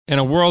In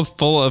a world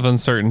full of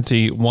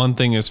uncertainty, one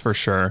thing is for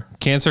sure.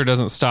 Cancer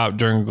doesn't stop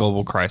during a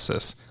global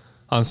crisis.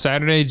 On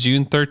Saturday,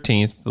 June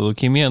 13th, the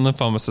Leukemia and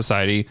Lymphoma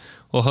Society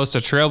will host a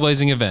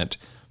trailblazing event,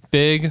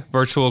 Big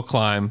Virtual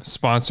Climb,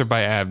 sponsored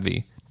by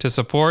AbbVie, to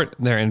support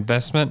their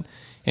investment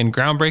in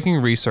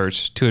groundbreaking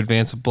research to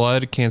advance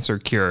blood cancer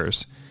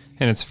cures,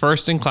 and its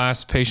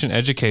first-in-class patient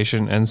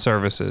education and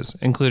services,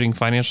 including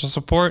financial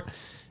support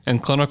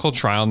and clinical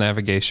trial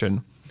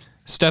navigation.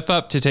 Step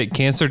up to take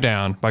cancer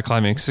down by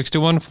climbing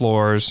 61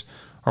 floors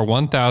or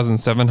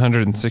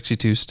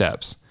 1,762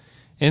 steps.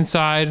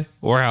 Inside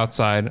or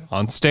outside,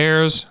 on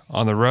stairs,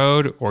 on the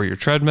road, or your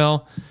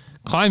treadmill,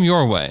 climb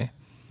your way.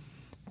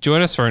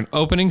 Join us for an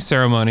opening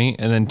ceremony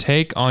and then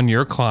take on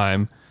your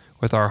climb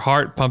with our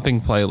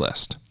heart-pumping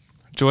playlist.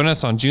 Join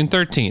us on June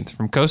 13th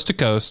from coast to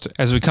coast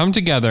as we come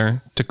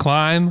together to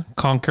climb,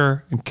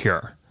 conquer, and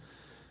cure.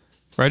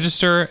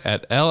 Register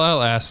at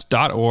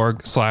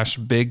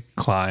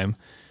lls.org/bigclimb.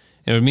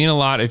 It would mean a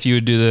lot if you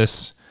would do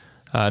this,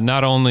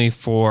 not only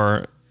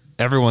for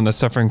everyone that's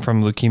suffering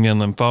from leukemia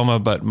and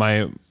lymphoma, but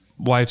my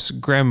wife's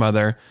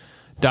grandmother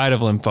died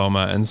of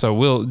lymphoma. And so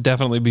we'll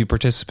definitely be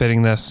participating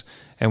in this,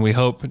 and we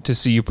hope to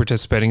see you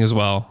participating as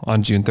well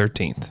on June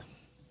 13th.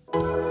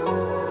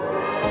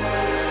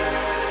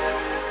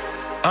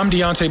 I'm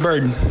Deontay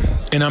Burton,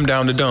 and I'm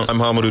down to dunk. I'm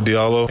Hamidou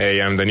Diallo.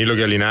 Hey, I'm Danilo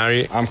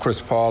Gallinari. I'm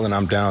Chris Paul, and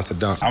I'm down to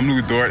dunk. I'm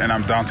Lou Dort, and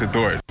I'm down to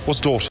Dort. What's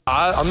Dort?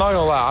 I'm not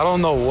gonna lie, I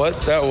don't know what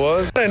that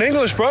was. In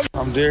English, bro.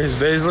 I'm Darius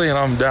Baisley, and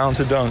I'm down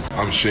to dunk.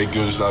 I'm Shea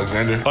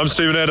Gilgeous-Alexander. I'm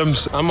Steven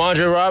Adams. I'm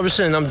Andre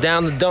Robertson, and I'm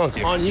down to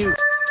dunk. On you.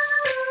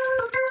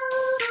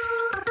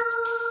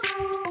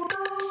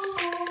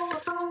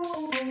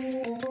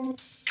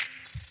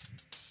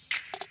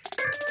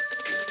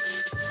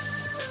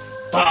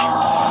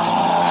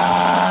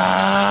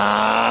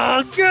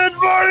 Good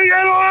morning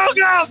and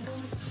welcome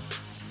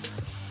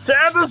to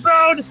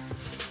episode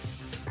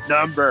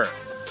number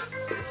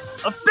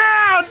of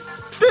Down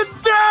to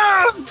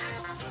Dunk.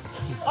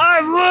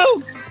 I'm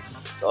Luke.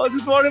 Oh,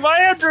 this morning by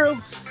Andrew.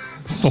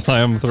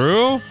 Slam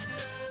through.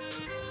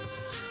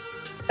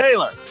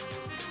 Taylor.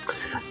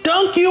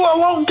 Dunk you, I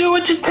won't do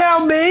what you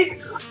tell me.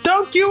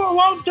 Dunk you, I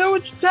won't do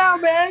what you tell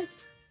me.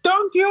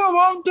 Dunk you, I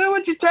won't do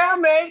what you tell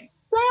me.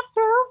 Slam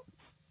through.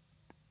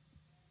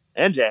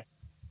 And Jay.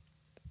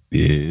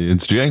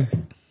 It's Jay.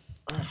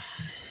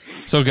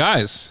 So,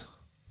 guys,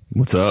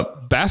 What's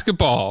up?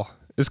 basketball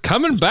is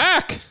coming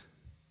back.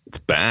 It's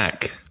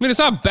back. I mean, it's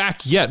not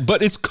back yet,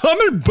 but it's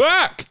coming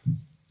back.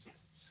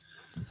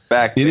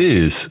 Back. It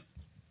is.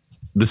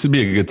 This would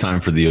be a good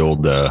time for the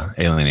old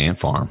Alien Ant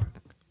Farm.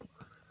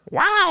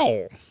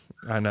 Wow.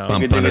 I know.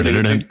 It's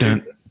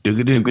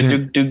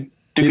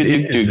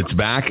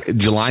back.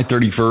 July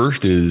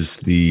 31st is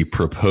the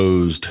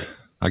proposed,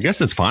 I guess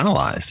it's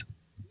finalized.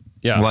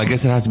 Yeah. Well, I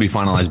guess it has to be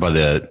finalized by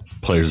the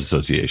Players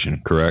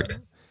Association, correct?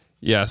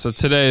 Yeah. So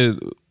today,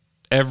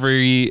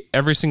 every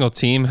single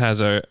team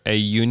has a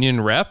union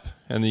rep,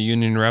 and the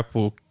union rep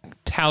will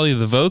tally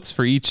the votes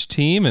for each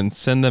team and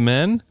send them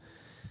in.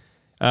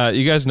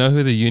 You guys know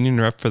who the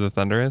union rep for the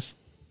Thunder is?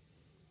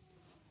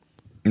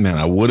 Man,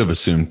 I would have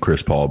assumed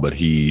Chris Paul, but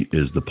he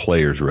is the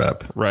players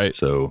rep. Right.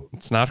 So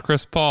it's not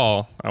Chris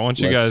Paul. I want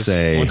you let's guys,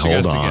 say, I want you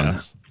guys hold to on.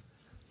 guess.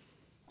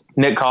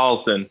 Nick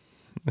Collison.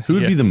 Who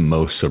would Yeah. be the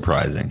most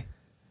surprising?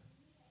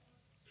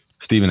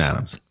 Steven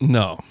Adams.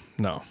 No.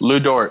 Lou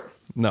Dort.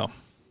 The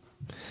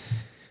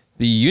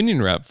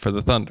union rep for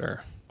the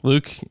Thunder.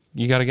 Luke,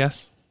 you got a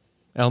guess?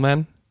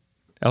 L-Man?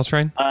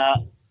 L-Train? I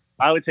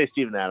would say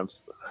Steven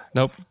Adams.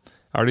 Nope.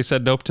 I already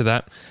said nope to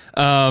that.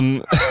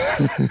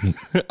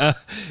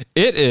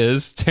 It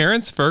is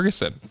Terrence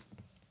Ferguson.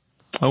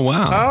 Oh,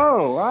 wow.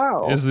 Oh,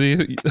 wow. Is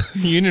the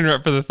union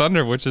rep for the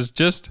Thunder, which is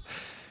just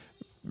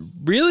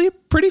really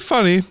pretty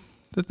funny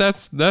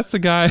that's the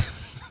guy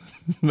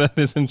that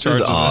is in charge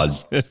It's of odd.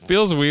 this. It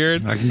feels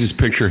weird. I can just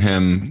picture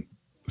him,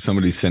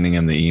 somebody sending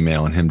him the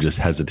email and him just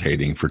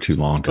hesitating for too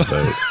long to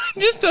vote.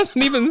 Just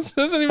doesn't even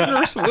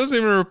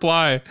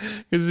reply.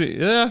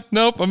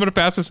 Nope, I'm gonna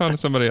pass this on to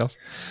somebody else.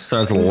 So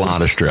there's a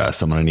lot of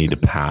stress. I'm going to need to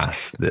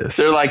pass this.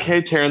 They're like,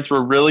 hey, Terrence,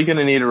 we're really going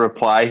to need a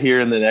reply here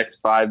in the next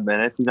 5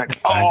 minutes. He's like,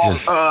 I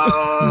just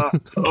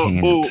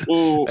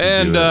can't.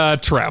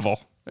 And travel.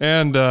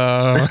 And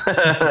I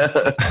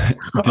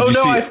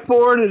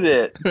forwarded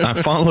it. I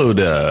followed.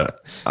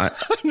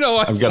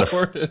 I've got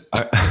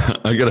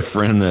a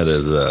friend that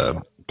is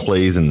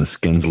plays in the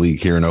Skins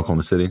League here in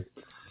Oklahoma City.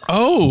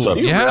 Oh, So-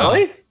 yeah.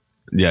 Really?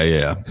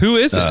 Yeah. Who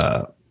is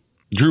it?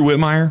 Drew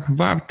Whitmire.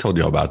 I've told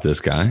you all about this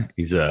guy.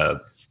 He's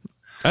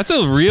That's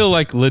a real,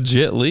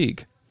 legit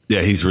league.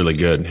 yeah, he's really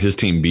good. His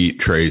team beat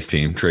Trey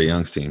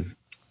Young's team.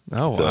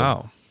 Oh, So,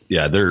 wow.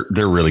 Yeah, they're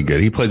really good.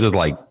 He plays with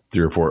like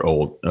 3 or 4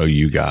 old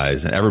OU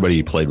guys, and everybody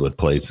he played with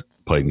played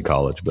in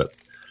college. But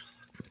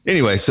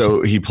anyway,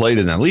 so he played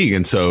in that league,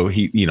 and so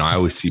he, I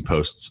always see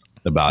posts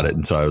about it,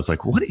 and so I was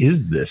like, "What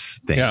is this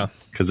thing?" Yeah,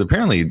 because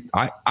apparently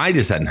I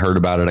just hadn't heard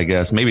about it. I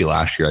guess maybe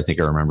last year. I think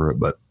I remember it,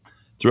 but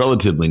it's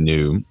relatively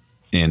new.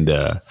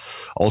 and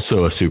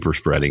also a super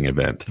spreading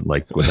event,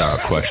 like without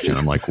a question.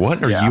 I'm like,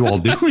 what are you all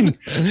doing?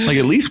 Like,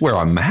 at least wear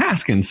a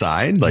mask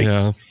inside.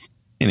 Like,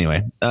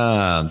 anyway,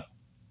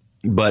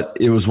 but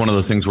it was one of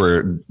those things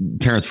where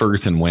Terrence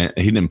Ferguson went.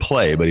 He didn't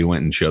play, but he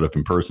went and showed up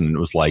in person, and it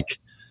was like,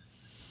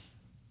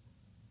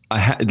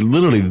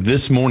 literally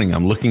this morning,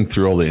 I'm looking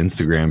through all the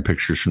Instagram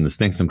pictures from this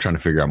thing. So I'm trying to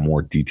figure out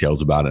more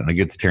details about it. And I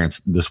get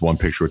to this one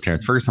picture with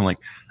Terrence Ferguson. I'm like,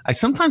 I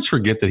sometimes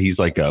forget that he's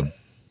like a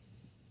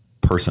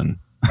person.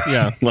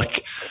 Yeah.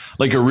 like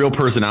a real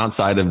person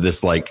outside of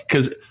this, like,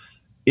 cause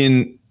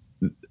on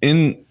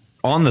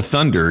the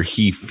Thunder,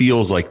 he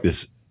feels like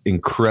this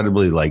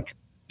incredibly like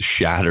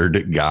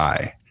shattered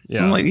guy.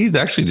 Yeah. I'm like, he's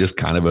actually just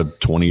kind of a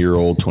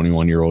 20-year-old,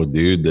 21-year-old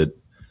dude that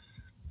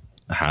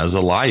has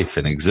a life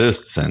and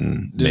exists,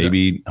 and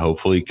maybe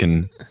hopefully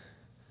can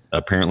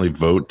apparently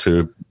vote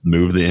to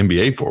move the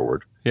NBA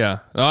forward. Yeah.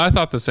 No, I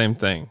thought the same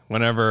thing.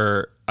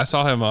 Whenever I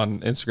saw him on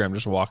Instagram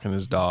just walking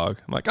his dog,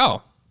 I'm like,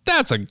 oh,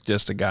 that's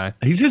just a guy.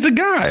 He's just a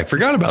guy. I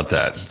forgot about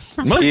that.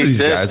 Most of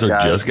these guys are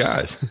just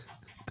guys.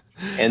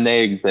 And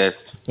they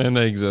exist.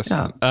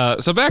 Yeah.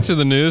 So back to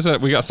the news.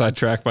 That we got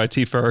sidetracked by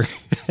T. Ferg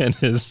and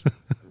his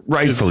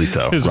rightfully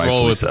so. His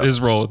role with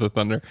the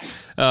Thunder.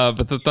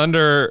 But the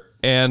Thunder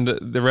and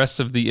the rest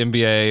of the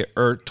NBA,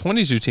 or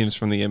 22 teams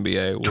from the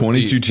NBA,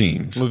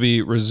 teams will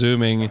be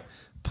resuming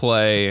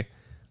play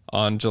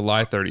on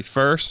July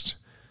 31st,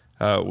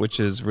 which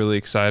is really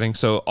exciting.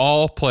 So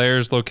all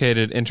players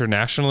located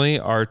internationally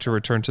are to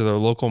return to their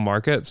local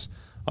markets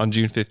on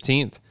June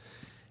 15th,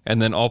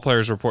 and then all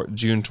players report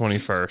June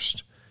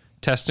 21st.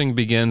 Testing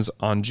begins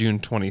on June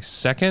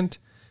 22nd,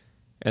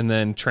 and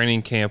then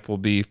training camp will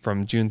be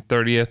from June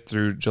 30th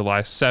through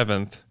July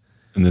 7th.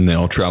 And then they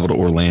all travel to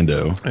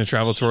Orlando. And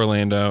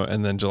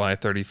and then July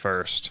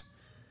 31st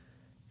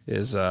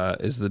is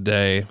the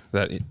day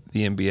that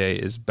the NBA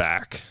is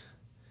back.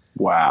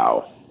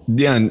 Wow.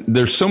 Yeah, and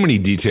there's so many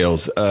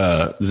details.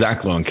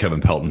 Zach Lowe and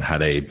Kevin Pelton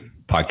had a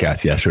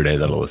podcast yesterday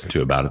that I'll listen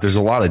to about it. There's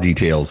a lot of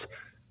details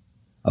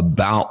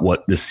about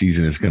what this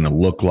season is going to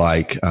look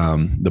like.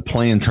 The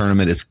play-in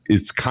tournament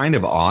it's kind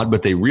of odd,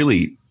 but they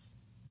really,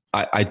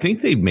 I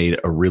think they made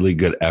a really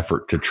good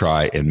effort to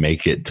try and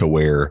make it to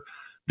where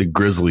the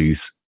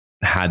Grizzlies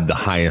had the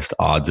highest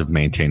odds of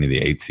maintaining the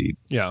 8th seed.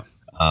 Yeah.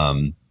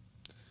 The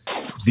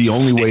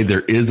only way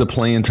there is a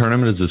play-in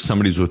tournament is if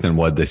somebody's within,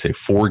 what they say,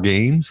 4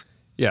 games.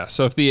 Yeah.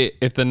 So if the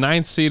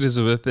 9th seed is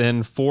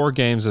within 4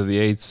 games of the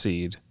 8th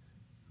seed,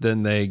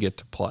 then they get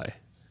to play.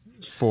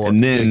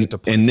 And then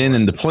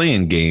in the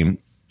play-in game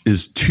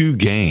is 2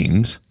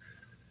 games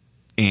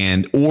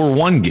or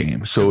 1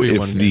 game. So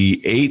if the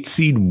 8th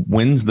seed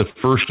wins the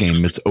first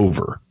game, it's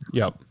over.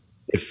 Yep.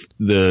 If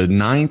the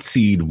 9th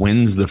seed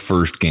wins the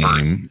first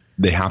game,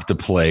 they have to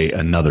play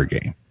another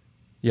game.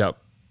 Yep.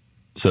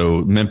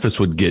 So Memphis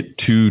would get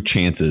 2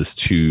 chances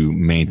to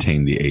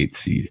maintain the 8th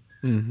seed.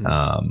 Mm-hmm.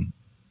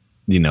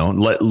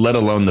 Let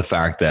alone the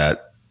fact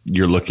that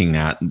you're looking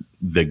at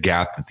the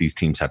gap that these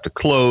teams have to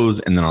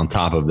close. And then on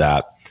top of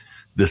that,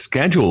 the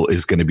schedule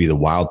is going to be the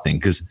wild thing,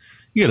 because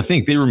you got to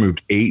think they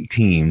removed 8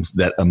 teams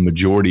that a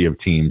majority of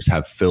teams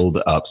have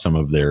filled up some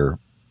of their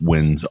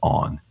wins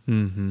on.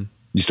 Mm-hmm.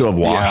 You still have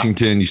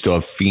Washington. You still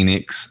have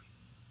Phoenix.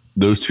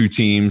 Those 2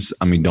 teams,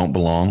 don't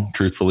belong,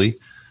 truthfully.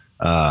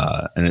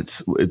 And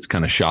it's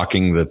kind of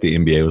shocking that the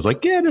NBA was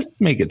like, yeah, just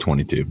make it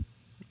 22.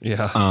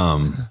 Yeah.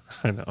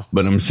 I know.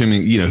 But I'm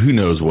assuming, who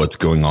knows what's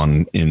going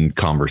on in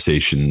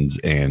conversations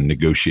and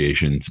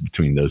negotiations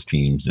between those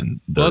teams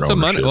and their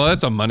ownership.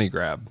 That's a money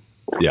grab.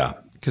 Yeah.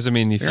 Because if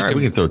we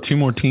can throw 2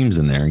 more teams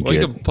in there and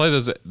you could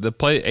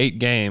play 8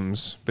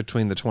 games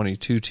between the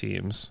 22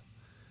 teams,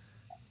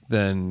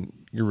 then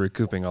you're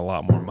recouping a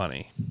lot more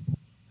money,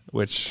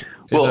 which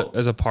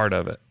is a part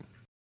of it.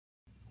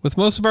 With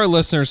most of our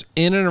listeners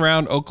in and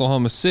around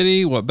Oklahoma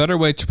City, what better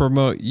way to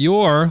promote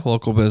your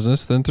local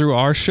business than through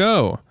our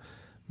show?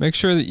 Make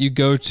sure that you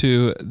go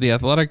to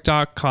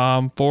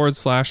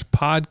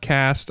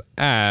theathletic.com/podcast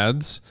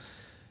ads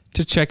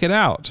to check it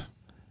out.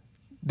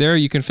 There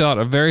you can fill out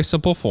a very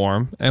simple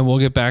form and we'll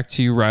get back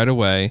to you right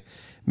away.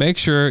 Make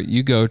sure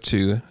you go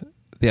to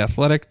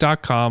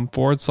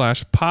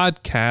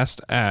theathletic.com/podcast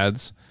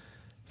ads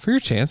for your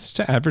chance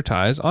to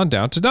advertise on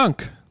Down to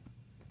Dunk.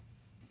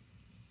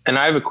 And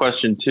I have a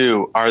question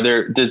too.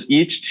 Does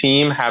each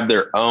team have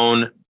their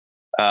own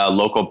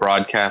local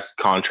broadcast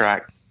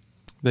contract?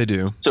 They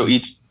do.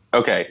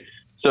 Okay.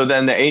 So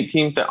then the 8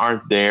 teams that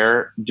aren't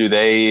there, do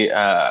they,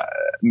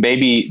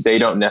 maybe they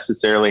don't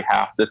necessarily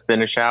have to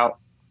finish out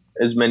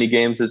as many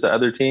games as the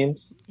other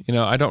teams?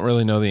 I don't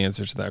really know the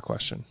answer to that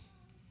question.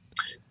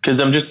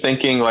 Because I'm just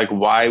thinking, like,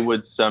 why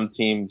would some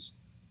teams,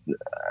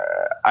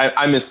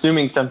 I'm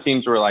assuming some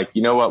teams were like,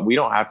 you know what, we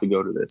don't have to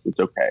go to this. It's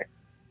okay.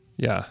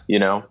 Yeah.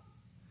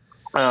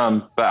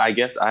 But I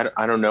guess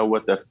I don't know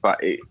what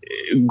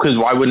because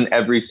why wouldn't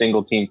every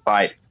single team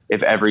fight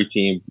if every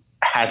team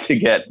had to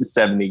get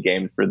 70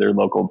 games for their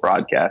local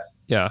broadcast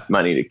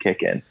money to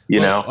kick in,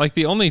 Like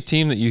the only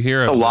team that you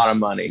hear of a lot of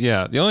money.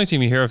 Yeah. The only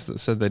team you hear of that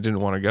said they didn't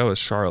want to go is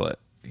Charlotte.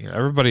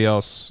 Everybody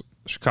else,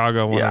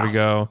 Chicago wanted to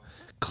go.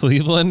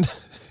 Cleveland,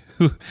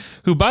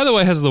 who by the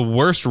way has the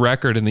worst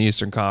record in the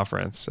Eastern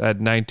Conference at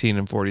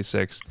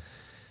 19-46,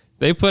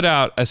 they put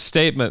out a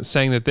statement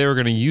saying that they were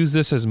going to use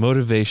this as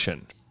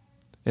motivation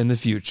in the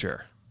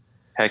future.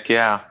 Heck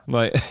yeah.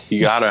 Like, you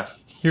gotta.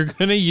 You're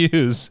going to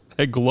use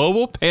a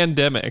global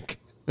pandemic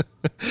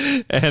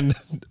and,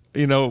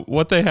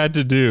 what they had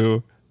to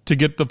do to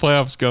get the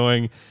playoffs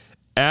going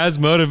as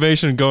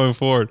motivation going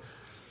forward.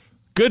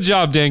 Good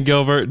job, Dan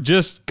Gilbert.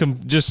 Just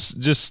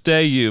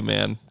stay you,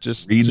 man.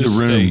 Just read the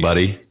room,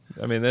 buddy.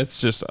 That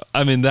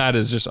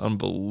is just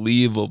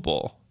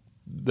unbelievable.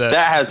 That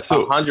has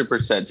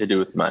 100% to do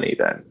with money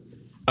then.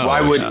 Why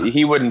would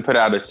he wouldn't put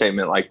out a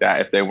statement like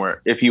that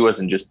if he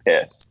wasn't just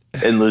pissed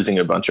and losing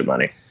a bunch of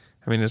money?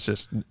 I mean, it's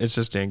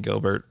just Dan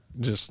Gilbert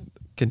just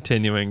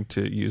continuing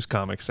to use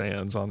Comic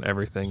Sans on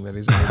everything that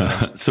he's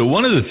doing. So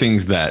one of the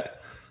things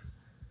that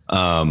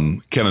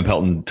Kevin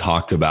Pelton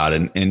talked about,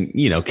 and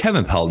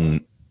Kevin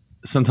Pelton,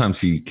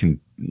 sometimes he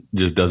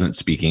just doesn't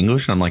speak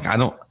English. And I'm like, I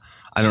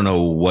don't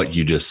know what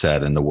you just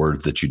said and the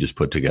words that you just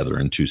put together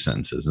in 2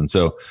 sentences. And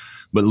so,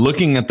 but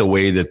looking at the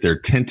way that they're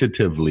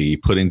tentatively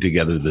putting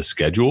together the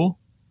schedule,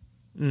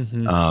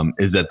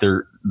 is that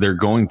they're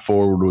going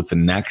forward with the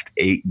next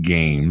 8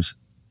 games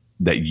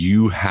that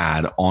you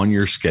had on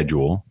your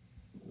schedule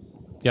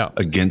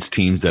against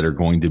teams that are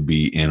going to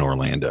be in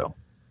Orlando.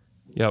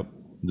 Yep.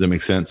 Does that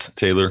make sense,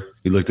 Taylor?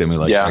 You looked at me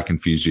like I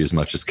confused you as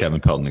much as Kevin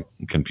Pelton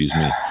confused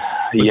me.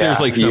 But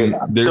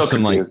there's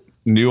some like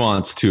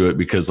nuance to it,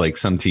 because like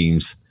some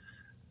teams,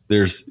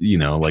 there's,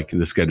 like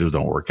the schedules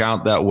don't work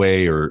out that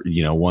way, or,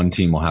 one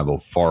team will have a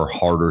far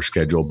harder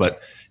schedule, but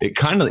it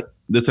kind of,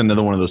 that's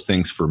another one of those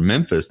things for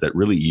Memphis that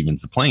really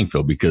evens the playing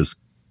field, because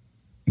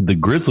the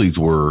Grizzlies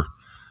were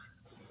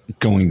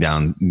going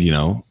down,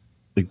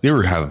 like they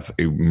have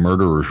a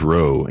murderer's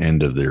row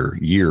end of their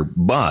year,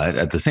 but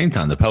at the same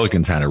time, the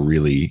Pelicans had a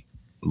really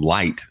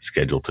light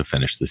schedule to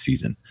finish the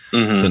season.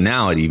 So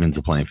now it evens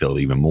the playing field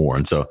even more.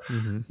 And so,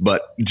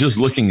 but just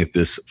looking at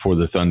this for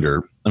the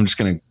Thunder, I'm just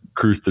going to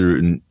cruise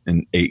through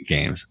in 8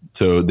 games.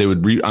 So they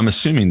would, I'm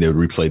assuming they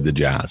would replay the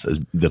Jazz, as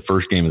the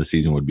first game of the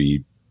season would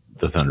be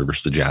the Thunder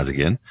versus the Jazz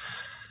again.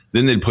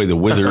 Then they'd play the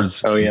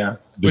Wizards.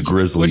 The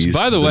Grizzlies. Which,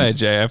 by the way,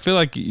 Jay, I feel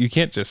like you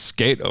can't just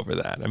skate over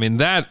that. I mean,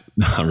 that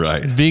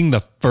right, being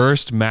the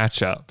first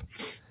matchup,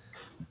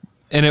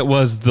 and it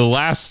was the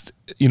last,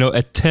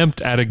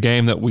 attempt at a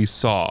game that we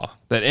saw,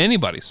 that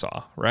anybody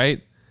saw,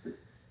 right?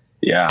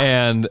 Yeah.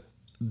 And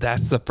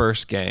that's the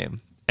first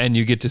game. And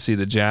you get to see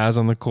the Jazz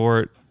on the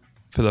court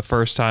for the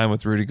first time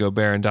with Rudy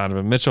Gobert and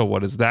Donovan Mitchell.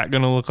 What is that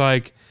going to look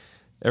like?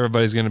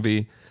 Everybody's going to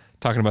be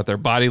talking about their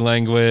body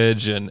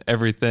language and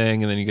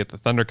everything. And then you get the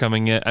Thunder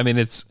coming in. I mean,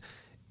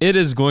 it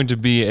is going to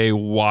be a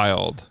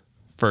wild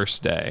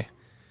first day.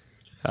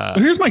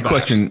 Here's my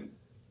question.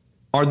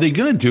 Are they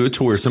going to do it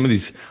to where some of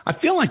these, I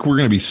feel like we're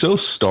going to be so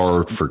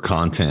starved for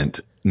content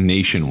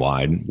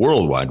nationwide,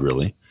 worldwide,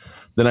 really,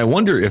 that I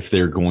wonder if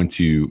they're going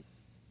to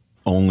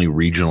only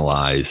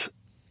regionalize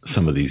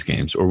some of these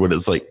games, or what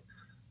it's like.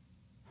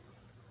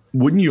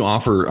 Wouldn't you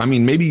offer, I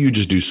mean, maybe you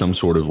just do some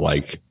sort of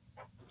like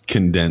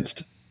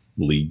condensed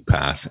league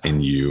pass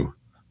and you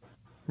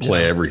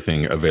play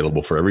everything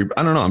available for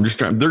I don't know. I'm just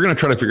trying, they're going to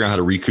try to figure out how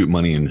to recoup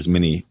money in as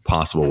many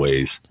possible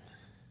ways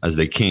as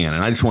they can.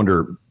 And I just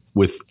wonder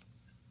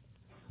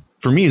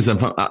for me,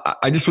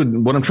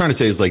 what I'm trying to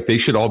say is like, they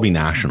should all be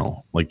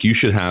national. Like you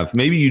should have,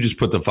 maybe you just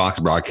put the Fox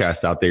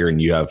broadcast out there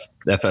and you have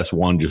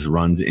FS1 just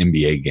runs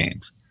NBA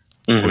games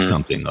or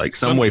something, like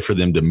some way for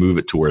them to move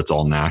it to where it's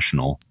all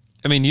national.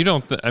 I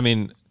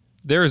mean,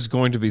 there is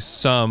going to be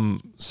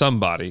some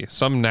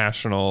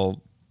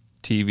national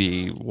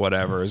TV,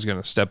 whatever, is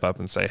going to step up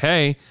and say,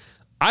 hey,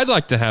 I'd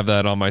like to have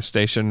that on my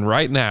station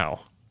right now.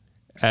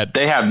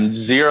 They have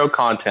zero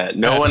content.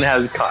 No one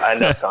has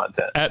enough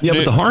content. But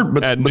the hard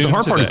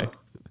part is,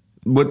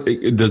 what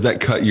does that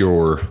cut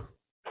your?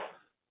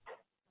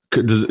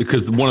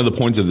 Because one of the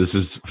points of this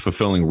is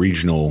fulfilling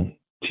regional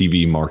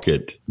TV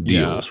market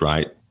deals,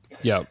 right?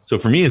 Yeah. So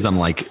for me, I'm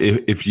like,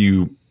 if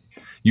you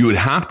would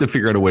have to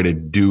figure out a way to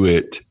do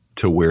it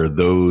to where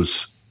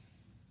those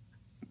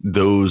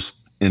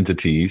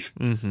entities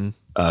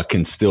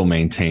can still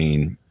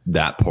maintain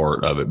that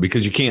part of it,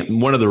 because you can't.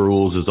 One of the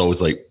rules is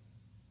always like.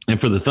 And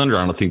for the Thunder,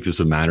 I don't think this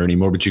would matter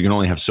anymore, but you can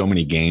only have so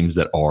many games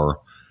that are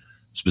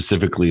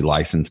specifically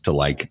licensed to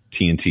like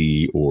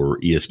TNT or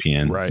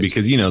ESPN, right?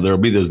 Because, there'll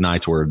be those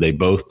nights where they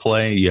both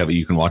play.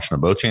 You can watch it on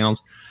both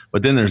channels,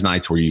 but then there's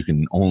nights where you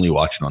can only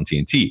watch it on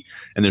TNT.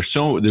 And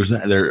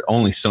there are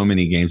only so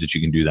many games that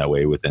you can do that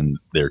way within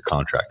their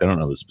contract. I don't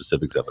know the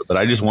specifics of it, but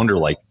I just wonder,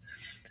 like,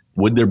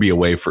 would there be a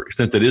way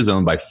since it is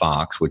owned by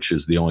Fox, which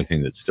is the only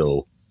thing that's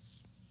still,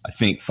 I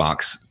think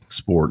Fox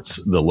Sports,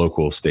 the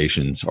local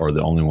stations are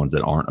the only ones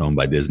that aren't owned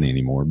by Disney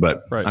anymore.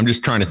 But I'm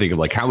just trying to think of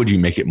like, how would you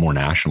make it more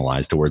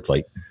nationalized to where it's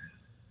like,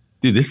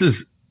 dude,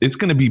 it's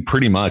going to be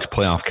pretty much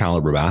playoff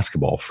caliber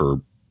basketball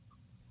for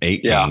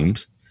 8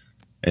 games.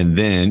 And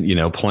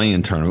then,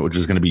 play-in tournament, which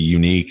is going to be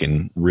unique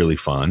and really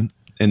fun.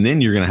 And then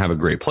you're going to have a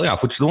great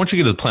playoff, which once you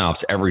get to the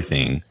playoffs,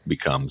 everything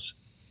becomes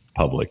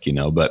public,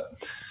 but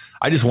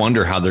I just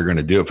wonder how they're going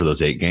to do it for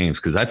those 8 games.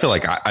 Cause I feel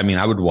like,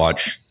 I would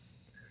watch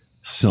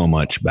so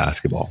much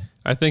basketball.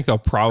 I think they'll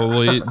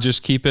probably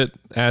just keep it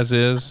as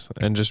is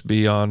and just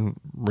be on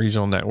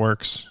regional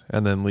networks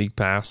and then League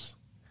Pass.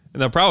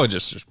 And they'll probably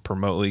just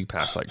promote League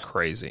Pass like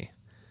crazy.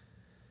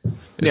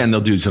 Yeah, and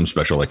they'll do some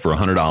special, like for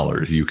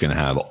 $100, you can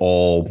have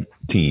all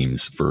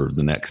teams for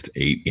the next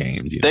 8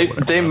 games.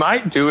 They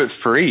might do it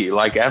free.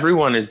 Like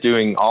everyone is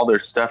doing all their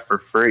stuff for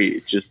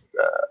free. Just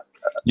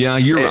yeah,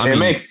 it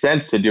makes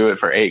sense to do it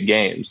for 8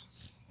 games.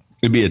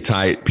 It'd be a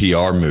tight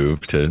PR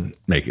move to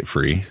make it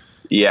free.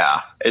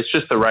 Yeah, it's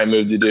just the right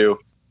move to do.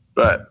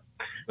 But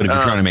if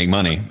you're trying to make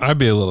money, I'd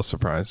be a little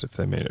surprised if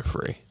they made it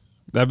free.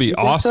 That'd be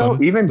awesome.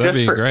 So? Even That'd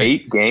just for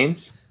great. 8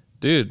 games,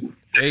 dude.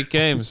 8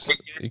 games,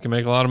 you can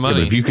make a lot of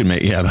money. Yeah, if you can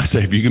make,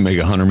 if you can make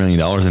 $100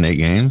 million in 8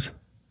 games.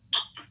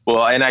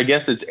 Well, and I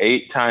guess it's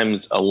 8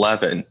 times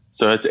 11,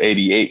 so it's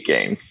 88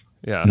 games.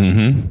 Yeah.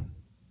 Mm-hmm.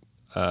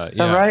 Is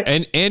that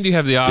right? And you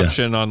have the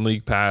option on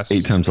League Pass.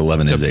 8 times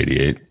 11 is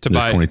 88.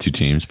 There's 22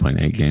 teams playing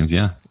 8 games.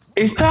 Yeah.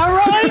 Is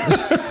that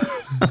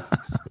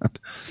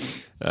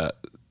right?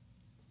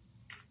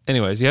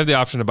 Anyways, you have the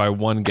option to buy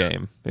 1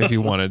 game if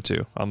you wanted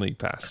to on League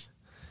Pass.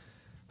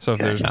 So if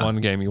there's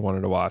 1 game you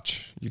wanted to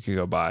watch, you could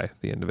go buy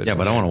the individual. Yeah,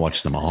 but I want to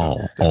watch them all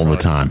the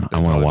time. I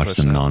want to watch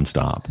them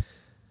nonstop.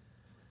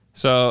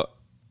 So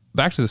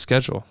back to the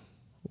schedule.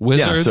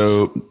 Wizards. Yeah,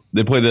 so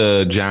they play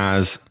the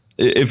Jazz.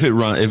 If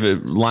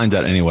it lines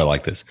out anyway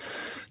like this,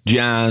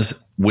 Jazz,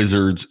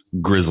 Wizards,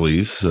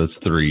 Grizzlies. So that's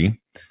 3.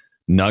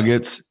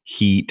 Nuggets,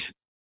 Heat,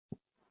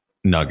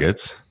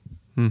 Nuggets.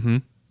 Mm-hmm.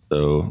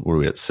 So what are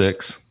we at?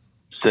 6.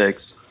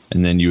 6.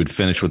 And then you would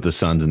finish with the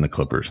Suns and the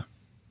Clippers.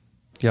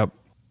 Yep.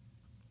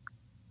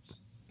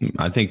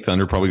 I think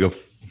Thunder probably go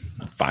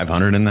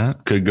 500 in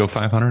that. Could go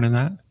 500 in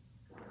that.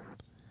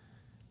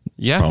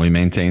 Yeah. Probably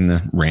maintain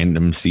the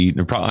random seed.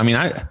 I'm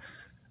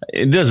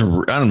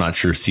not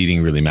sure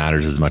seeding really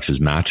matters as much as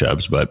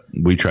matchups, but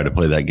we tried to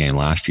play that game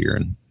last year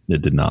and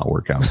it did not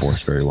work out for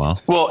us very well.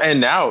 Well,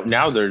 and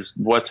now there's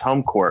what's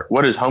home court.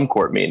 What does home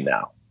court mean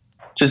now?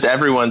 Just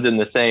everyone's in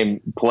the same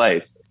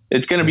place.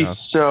 It's going to be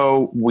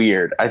so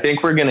weird. I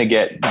think we're going to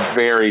get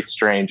very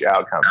strange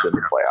outcomes in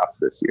the playoffs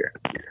this year.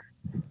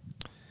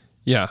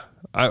 Yeah,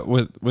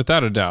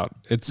 without a doubt,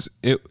 it's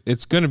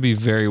going to be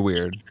very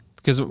weird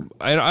because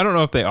I don't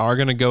know if they are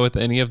going to go with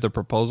any of the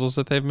proposals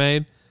that they've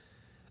made.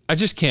 I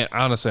just can't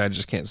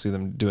see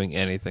them doing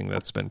anything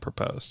that's been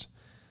proposed.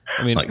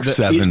 I mean, like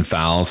 7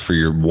 fouls for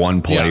your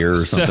one player or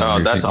something.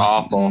 Oh, that's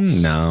awful.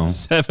 No,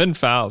 7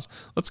 fouls.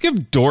 Let's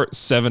give Dort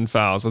 7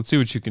 fouls. Let's see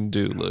what you can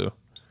do, Lou.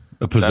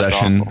 A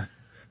possession,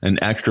 an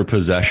extra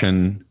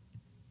possession.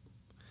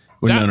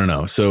 Well,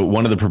 no. So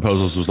one of the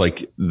proposals was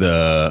like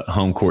the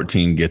home court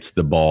team gets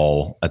the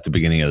ball at the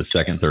beginning of the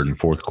 2nd, 3rd, and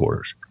 4th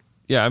quarters.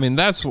 Yeah, I mean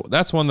that's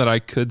one that I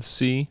could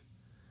see.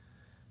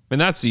 I mean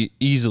that's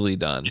easily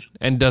done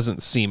and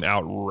doesn't seem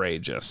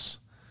outrageous.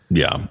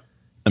 Yeah,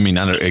 I mean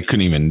it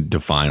couldn't even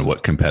define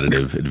what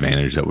competitive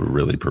advantage that would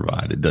really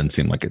provide. It doesn't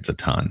seem like it's a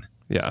ton.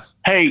 Yeah.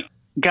 Hey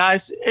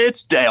guys,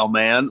 it's Dale,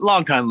 man,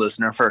 longtime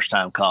listener, first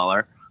time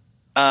caller.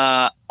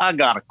 I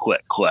got a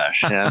quick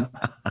question.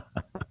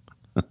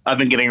 I've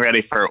been getting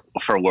ready for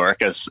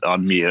work as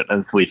on mute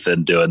as we've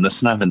been doing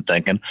this, and I've been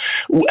thinking,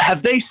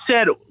 have they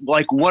said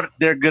like what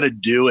they're going to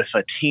do if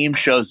a team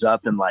shows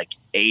up and like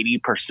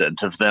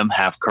 80% of them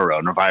have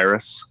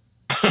coronavirus?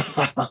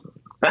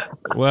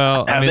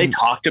 Well, have they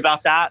talked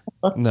about that?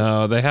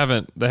 No, they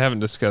haven't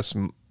discussed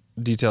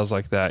details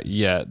like that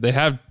yet. They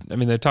have. I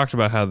mean, they talked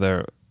about how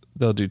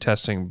they'll do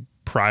testing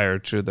prior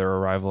to their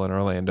arrival in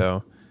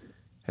Orlando,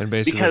 and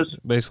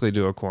basically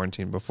do a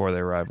quarantine before they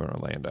arrive in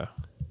Orlando.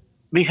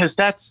 Because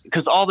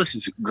all this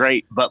is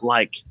great, but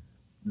like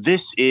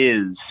this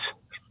is,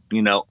 this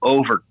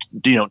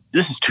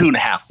is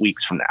 2.5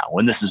 weeks from now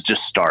when this is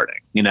just starting,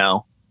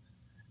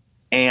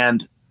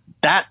 and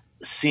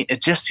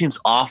it just seems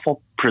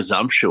awful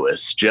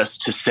presumptuous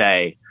just to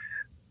say,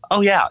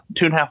 oh yeah,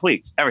 2.5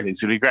 weeks,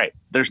 everything's gonna be great.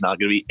 There's not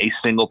gonna be a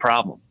single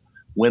problem.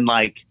 When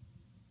like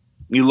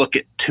you look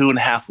at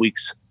 2.5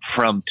 weeks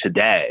from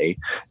today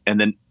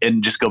and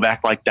just go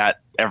back like that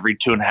every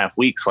 2.5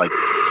 weeks, like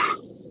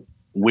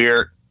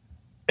we're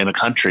in a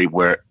country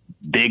where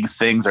big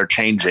things are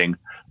changing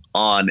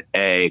on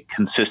a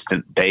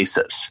consistent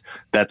basis.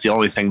 That's the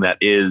only thing that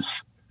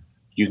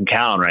you can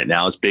count on right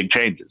now is big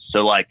changes.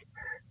 So like,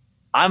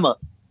 I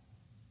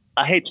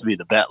hate to be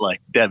the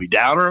like Debbie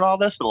Downer and all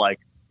this, but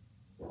like,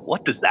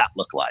 what does that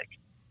look like?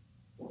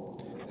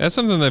 That's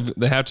something that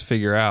they have to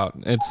figure out.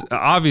 It's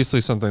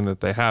obviously something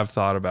that they have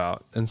thought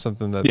about and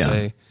something that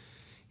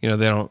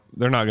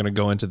they're not going to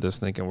go into this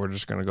thinking we're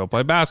just going to go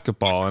play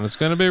basketball and it's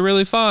going to be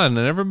really fun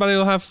and everybody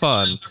will have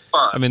fun.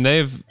 I mean,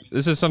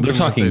 this is something they're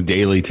talking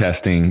daily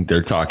testing.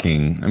 They're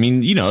talking, I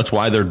mean, it's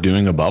why they're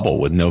doing a bubble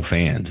with no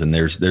fans. And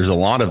there's a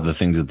lot of the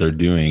things that they're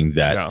doing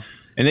that,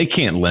 and they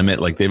can't limit,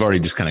 like they've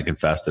already just kind of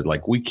confessed that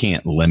like, we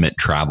can't limit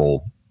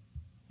travel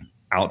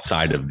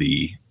outside of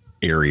the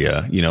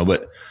area,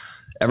 but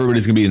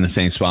everybody's going to be in the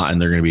same spot and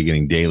they're going to be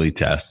getting daily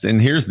tests.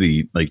 And here's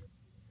the like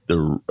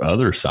the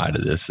other side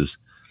of this is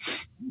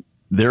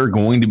there are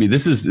going to be,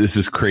 this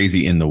is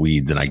crazy in the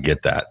weeds, and I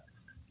get that.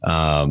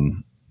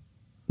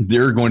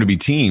 There are going to be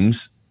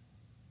teams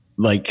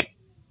like,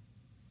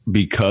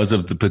 because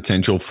of the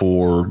potential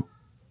for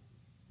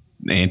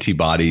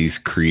antibodies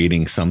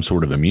creating some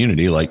sort of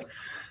immunity, like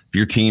if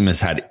your team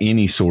has had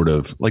any sort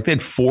of, like they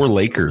had 4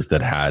 Lakers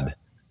that had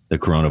the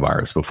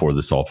coronavirus before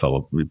this all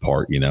fell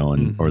apart,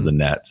 and or the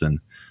Nets, and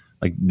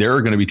like there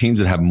are going to be teams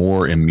that have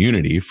more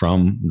immunity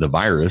from the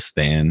virus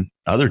than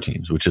other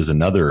teams, which is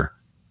another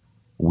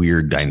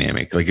weird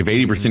dynamic. Like if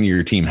 80% of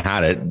your team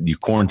had it, you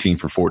quarantine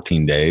for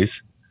 14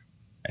 days,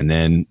 and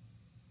then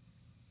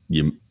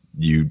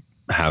you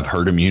have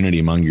herd immunity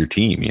among your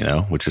team,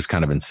 which is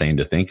kind of insane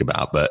to think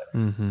about. But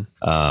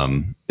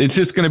it's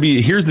just going to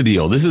be, here's the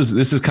deal. This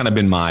has kind of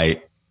been my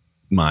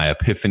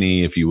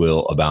epiphany, if you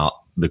will, about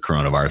the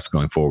coronavirus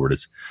going forward.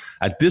 Is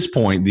at this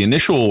point, the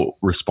initial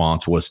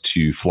response was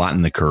to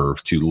flatten the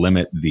curve, to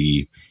limit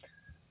the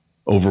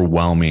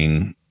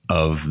overwhelming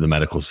of the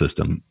medical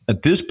system.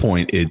 At this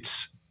point,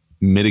 it's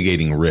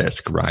mitigating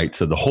risk, right?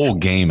 So the whole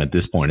game at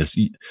this point is,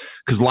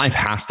 because life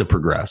has to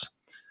progress.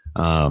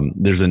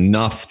 There's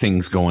enough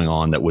things going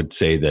on that would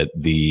say that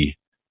the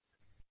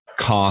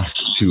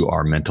cost to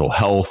our mental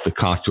health, the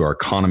cost to our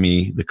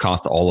economy, the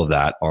cost to all of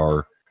that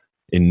are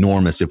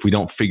enormous if we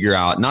don't figure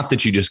out, not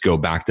that you just go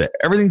back to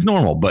everything's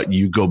normal, but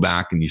you go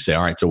back and you say,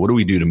 all right, so what do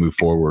we do to move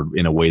forward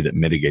in a way that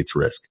mitigates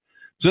risk?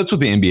 So that's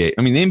what the NBA,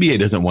 the NBA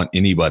doesn't want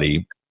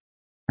anybody,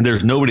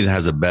 there's nobody that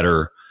has a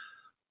better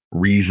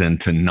reason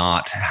to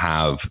not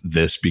have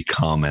this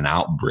become an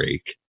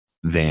outbreak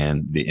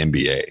than the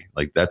NBA.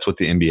 Like that's what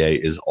the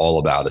NBA is all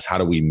about, is how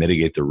do we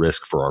mitigate the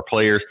risk for our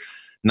players?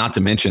 Not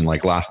to mention,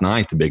 like last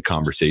night, the big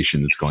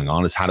conversation that's going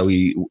on is how do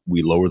we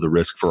lower the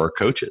risk for our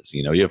coaches?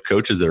 You have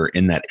coaches that are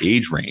in that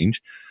age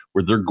range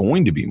where they're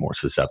going to be more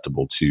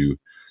susceptible to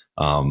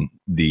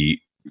the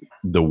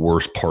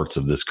worst parts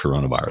of this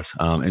coronavirus.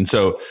 And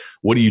so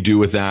what do you do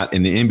with that?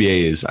 And the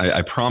NBA is,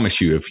 I promise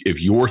you, if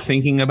you're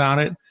thinking about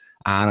it,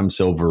 Adam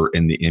Silver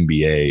in the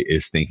NBA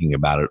is thinking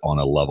about it on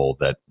a level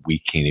that we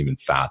can't even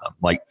fathom.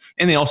 Like,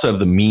 and they also have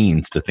the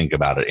means to think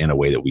about it in a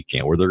way that we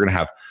can't, where they're going to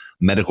have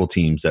medical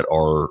teams that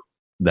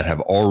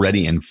have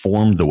already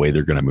informed the way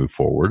they're going to move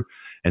forward.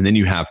 And then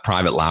you have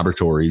private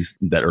laboratories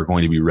that are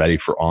going to be ready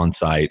for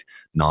on-site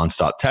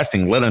nonstop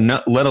testing, let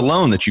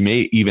alone that you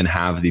may even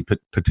have the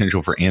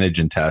potential for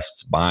antigen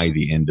tests by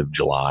the end of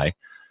July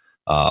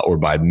or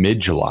by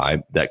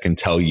mid-July that can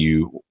tell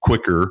you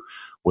quicker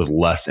with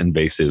less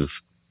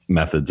invasive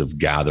methods of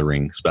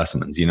gathering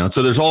specimens.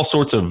 So there's all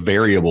sorts of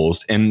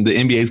variables, and the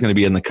NBA is going to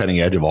be on the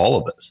cutting edge of all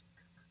of this.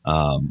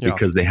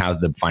 Because they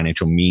have the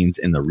financial means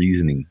and the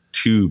reasoning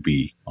to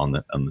be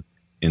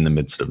in the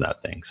midst of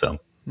that thing. So,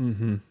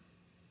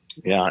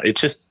 yeah, it's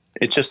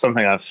just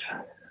something I've,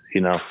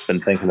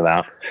 been thinking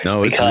about.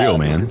 No, it's real,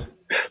 man.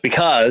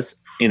 Because,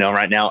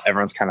 right now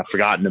everyone's kind of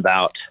forgotten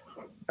about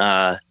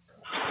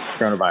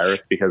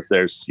coronavirus because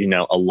there's,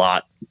 a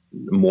lot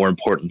more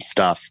important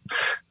stuff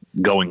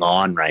going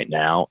on right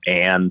now.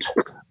 And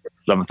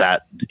some of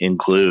that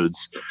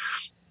includes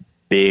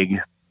big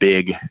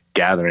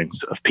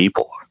gatherings of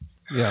people.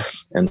 Yeah.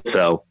 And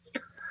so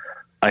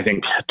I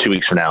think 2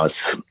 weeks from now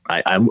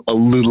I'm a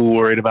little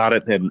worried about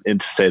it, and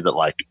to say that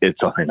like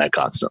it's something I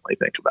constantly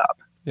think about.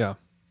 Yeah.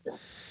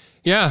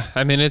 Yeah.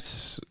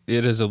 It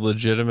is a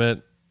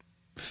legitimate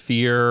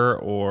fear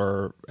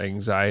or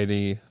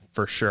anxiety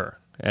for sure.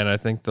 And I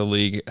think the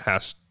league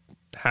has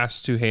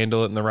to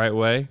handle it in the right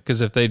way.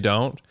 Because if they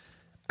don't,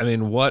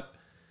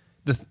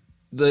 the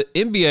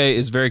NBA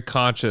is very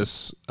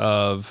conscious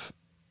of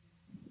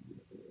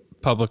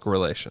public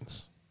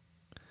relations.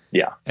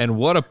 Yeah. And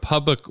what a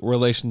public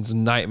relations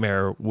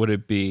nightmare would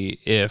it be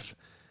if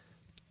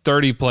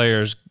 30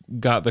 players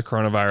got the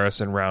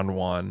coronavirus in round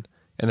 1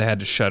 and they had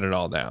to shut it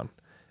all down?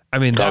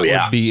 That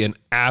would be an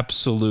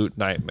absolute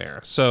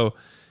nightmare. So,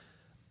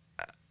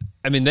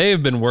 they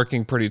have been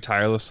working pretty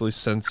tirelessly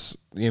since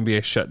the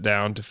NBA shut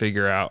down to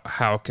figure out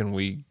how can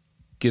we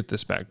get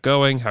this back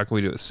going? How can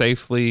we do it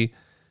safely?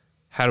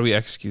 How do we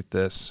execute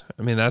this?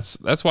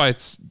 That's why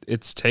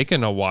it's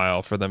taken a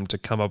while for them to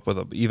come up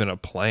with even a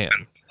plan.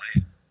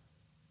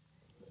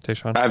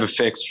 Tayshaun? I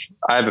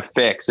have a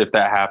fix if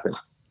that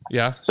happens.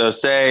 Yeah. So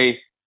say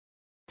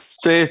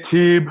a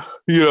team,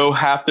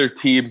 half their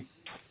team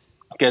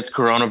gets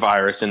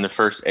coronavirus in the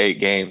first 8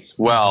 games.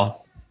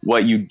 Well,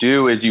 what you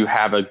do is you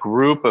have a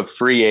group of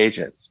free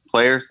agents,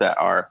 players that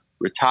are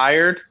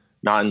retired,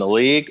 not in the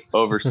league,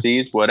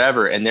 overseas,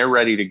 whatever, and they're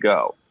ready to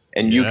go.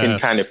 And you can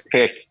kind of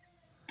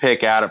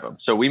pick out of them.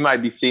 So we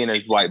might be seeing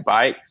his white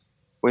bikes.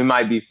 We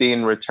might be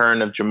seeing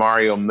return of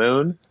Jamario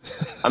Moon.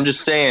 I'm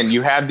just saying,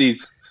 you have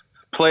these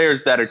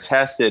players that are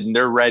tested and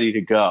they're ready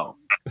to go,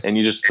 and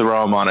you just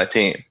throw them on a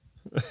team.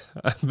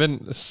 I've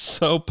been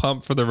so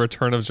pumped for the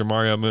return of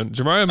Jamario Moon.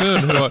 Jamario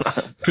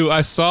Moon, who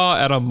I saw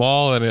at a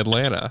mall in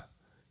Atlanta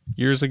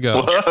years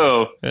ago.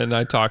 Whoa. And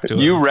I talked to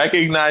him. You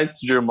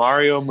recognized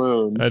Jamario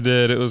Moon. I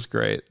did. It was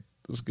great.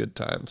 was good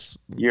times.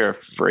 You're a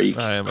freak.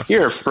 I am.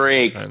 You're a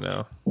freak. I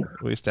know.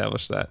 We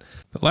established that.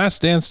 The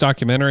Last Dance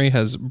documentary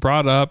has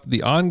brought up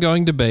the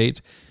ongoing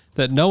debate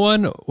that no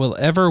one will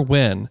ever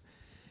win.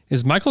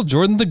 Is Michael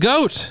Jordan the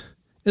GOAT?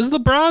 Is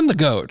LeBron the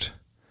GOAT?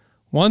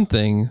 One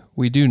thing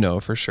we do know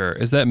for sure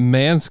is that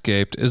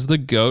Manscaped is the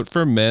GOAT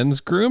for men's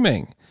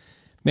grooming.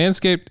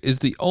 Manscaped is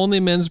the only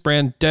men's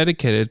brand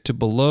dedicated to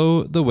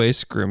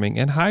below-the-waist grooming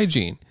and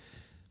hygiene.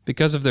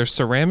 Because of their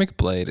ceramic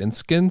blade and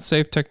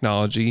skin-safe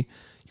technology,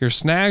 your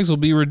snags will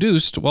be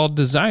reduced while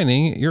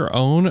designing your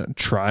own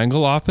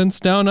triangle offense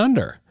down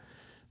under.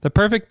 The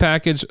Perfect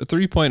Package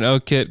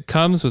 3.0 kit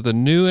comes with a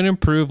new and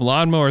improved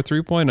Lawnmower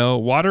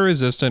 3.0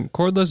 water-resistant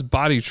cordless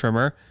body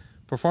trimmer,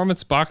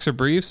 performance boxer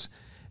briefs,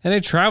 and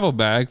a travel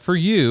bag for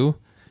you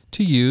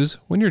to use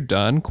when you're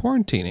done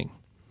quarantining.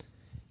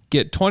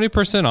 Get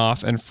 20%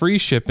 off and free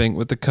shipping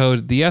with the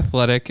code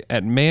THEATHLETIC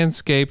at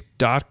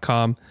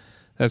manscaped.com.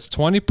 That's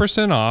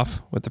 20%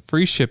 off with the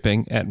free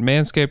shipping at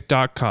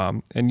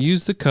manscaped.com and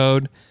use the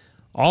code,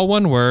 all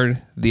one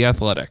word,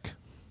 THEATHLETIC.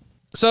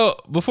 So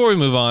before we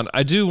move on,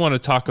 I do want to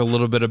talk a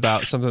little bit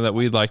about something that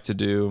we'd like to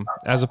do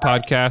as a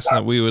podcast and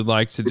that we would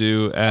like to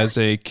do as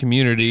a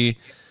community.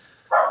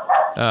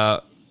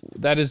 That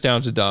is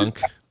Down to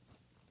Dunk.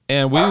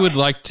 And we would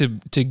like to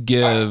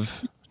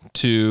give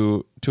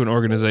to an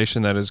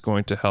organization that is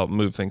going to help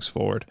move things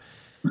forward.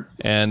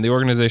 And the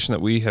organization that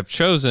we have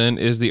chosen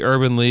is the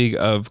Urban League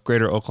of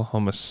Greater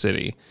Oklahoma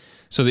City.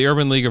 So the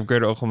Urban League of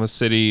Greater Oklahoma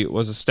City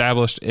was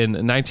established in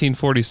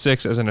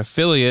 1946 as an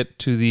affiliate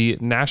to the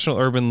National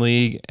Urban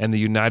League and the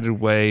United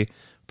Way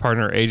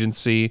Partner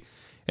Agency.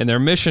 And their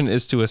mission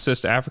is to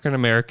assist African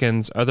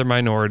Americans, other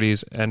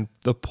minorities, and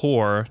the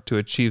poor to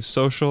achieve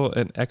social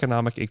and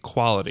economic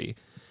equality.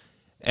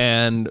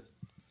 And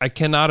I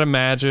cannot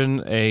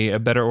imagine a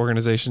better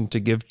organization to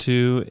give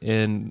to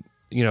in,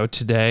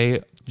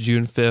 today,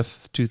 June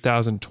 5th,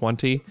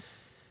 2020.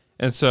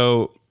 And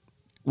so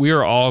we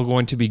are all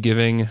going to be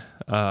giving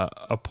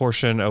a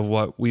portion of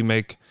what we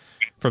make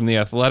from The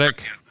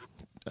Athletic.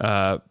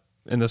 We're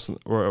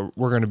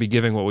going to be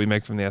giving what we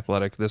make from The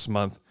Athletic this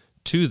month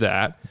to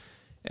that.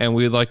 And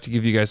we'd like to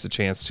give you guys the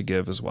chance to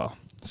give as well.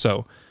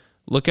 So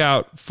look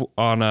out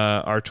on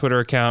our Twitter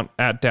account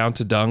at Down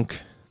to Dunk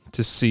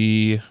to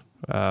see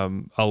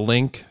a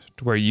link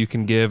to where you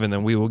can give, and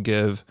then we will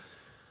give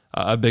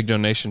a big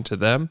donation to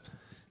them.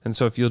 And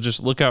so if you'll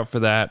just look out for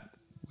that,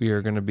 we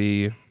are going to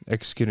be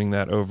executing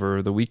that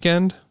over the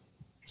weekend.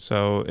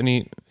 So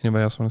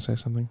anybody else want to say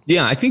something?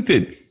 Yeah, I think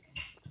that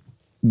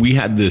we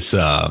had this,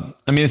 I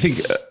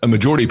think a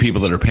majority of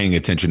people that are paying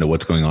attention to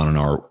what's going on in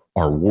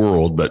our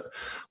world, but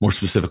more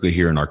specifically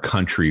here in our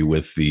country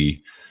with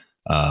the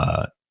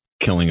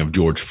killing of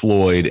George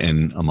Floyd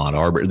and Ahmaud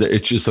Arbery.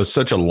 It's just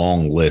such a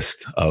long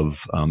list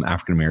of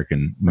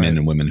African-American men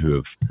and women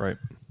who have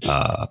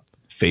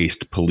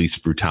faced police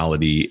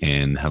brutality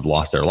and have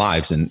lost their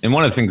lives. And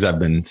one of the things I've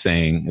been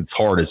saying, it's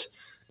hard, is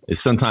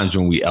sometimes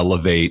when we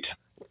elevate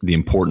the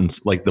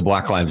importance, like the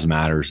Black Lives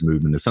Matters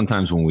movement, is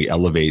sometimes when we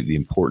elevate the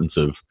importance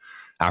of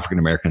African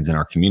Americans in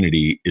our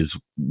community, is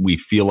we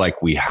feel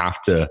like we have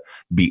to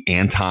be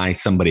anti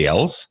somebody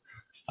else.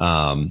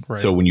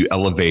 So when you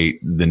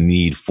elevate the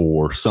need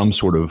for some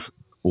sort of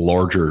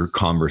larger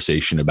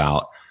conversation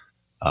about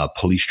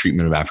police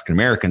treatment of African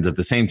Americans, at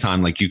the same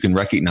time, like, you can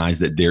recognize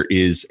that there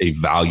is a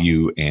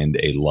value and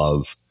a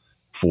love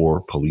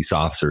for police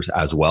officers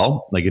as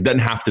well. Like, it doesn't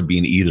have to be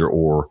an either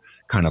or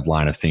kind of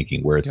line of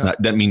thinking where it's not,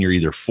 doesn't mean you're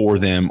either for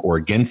them or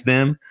against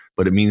them,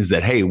 but it means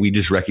that, hey, we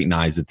just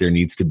recognize that there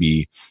needs to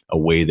be a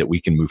way that we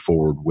can move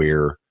forward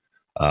where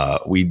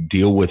we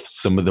deal with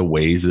some of the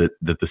ways that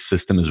the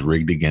system is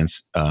rigged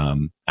against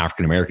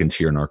African Americans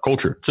here in our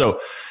culture. So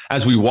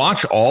as we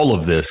watch all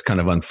of this kind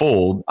of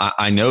unfold,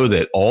 I know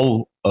that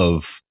all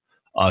of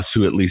us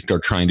who at least are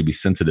trying to be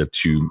sensitive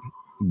to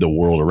the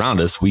world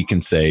around us, we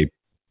can say,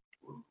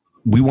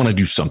 we want to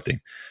do something.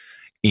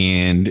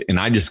 And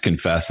I just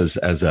confess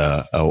as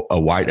a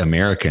white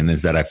American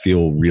is that I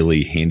feel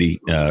really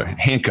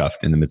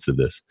handcuffed in the midst of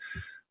this,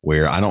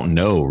 where I don't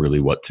know really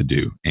what to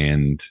do.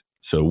 And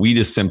so we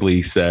just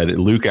simply said,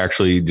 Luke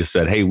actually just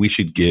said, hey, we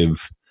should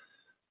give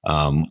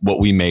what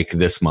we make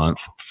this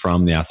month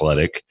from The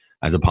Athletic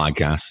as a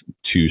podcast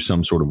to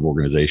some sort of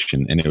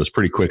organization. And it was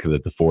pretty quick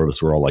that the four of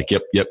us were all like,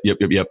 yep.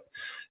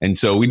 And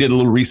so we did a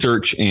little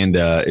research, and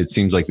it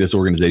seems like this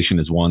organization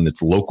is one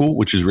that's local,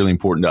 which is really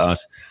important to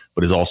us,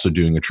 but is also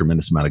doing a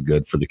tremendous amount of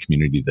good for the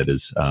community that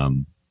is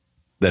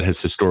that has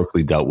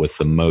historically dealt with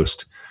the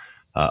most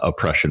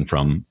oppression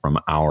from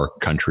our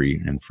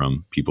country and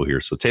from people here.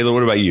 So Taylor,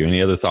 what about you?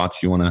 Any other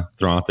thoughts you want to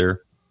throw out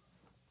there?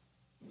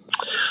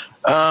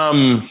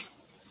 I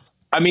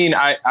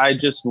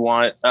just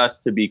want us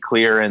to be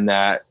clear in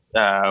that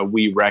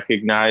we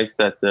recognize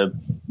that the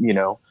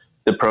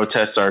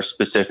protests are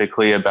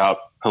specifically about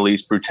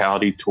police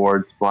brutality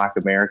towards Black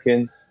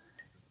Americans.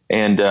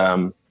 And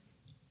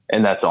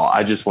that's all.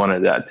 I just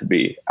wanted that to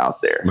be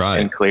out there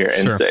and clear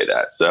and say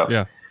that. So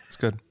yeah, it's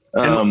good.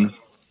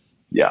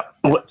 Yeah.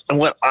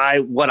 What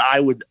I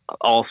would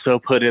also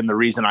put in, the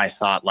reason I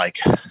thought, like,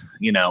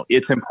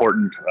 it's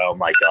important. Oh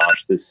my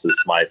gosh, this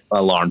is my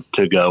alarm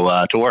to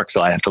go to work,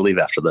 so I have to leave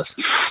after this.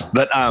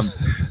 But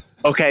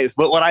okay,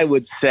 but what I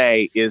would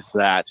say is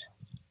that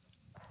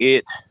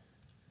it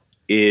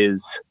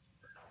is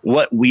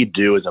what we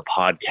do as a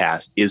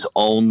podcast is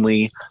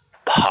only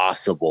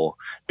possible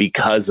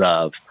because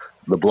of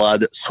the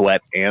blood,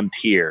 sweat, and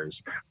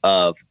tears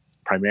of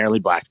primarily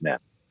Black men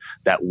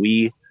that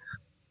we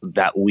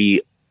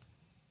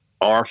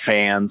are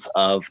fans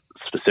of,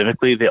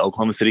 specifically the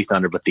Oklahoma City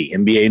Thunder, but the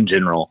NBA in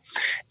general,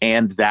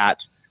 and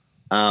that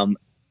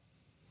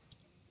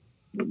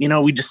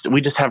we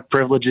just have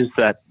privileges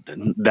that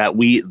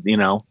we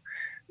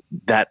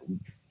that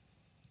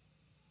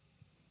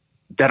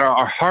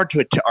are hard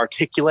to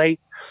articulate,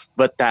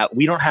 but that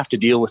we don't have to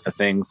deal with the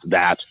things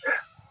that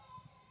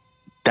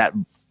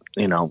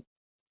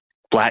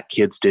Black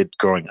kids did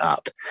growing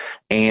up.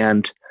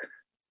 And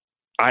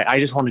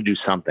I just want to do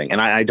something. And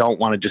I don't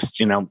want to just,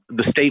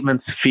 the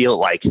statements feel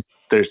like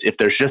if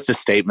there's just a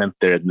statement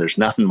there's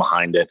nothing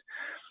behind it,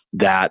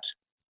 that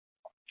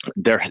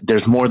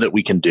there's more that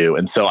we can do.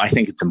 And so I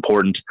think it's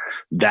important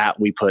that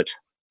we put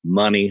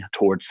money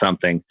towards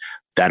something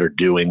that are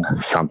doing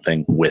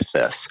something with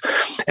this.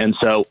 And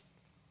so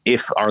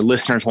if our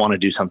listeners want to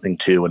do something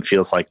too and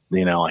feels like,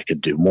 I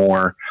could do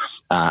more,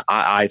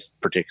 I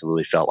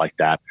particularly felt like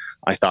that.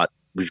 I thought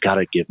we've got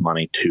to give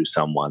money to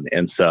someone.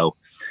 And so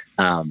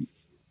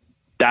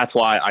that's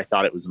why I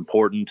thought it was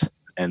important,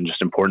 and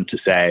just important to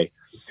say,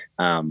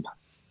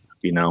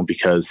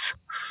 because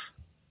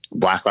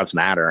Black Lives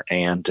Matter.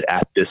 And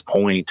at this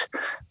point,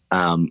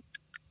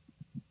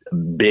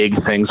 big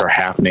things are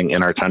happening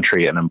in our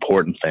country, and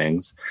important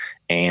things.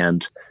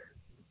 And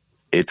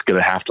it's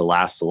going to have to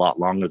last a lot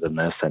longer than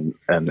this. And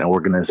an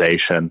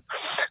organization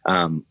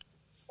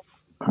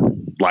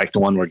like the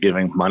one we're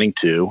giving money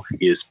to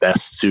is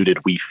best suited,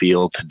 we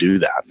feel, to do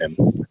that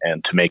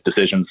and to make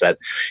decisions that,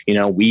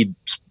 we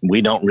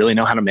don't really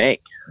know how to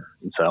make.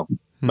 And so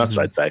that's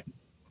what I'd say.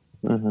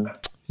 Mm-hmm.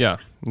 Yeah.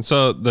 And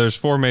so there's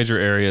 4 major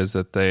areas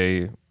that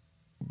they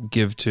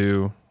give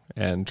to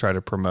and try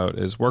to promote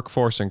is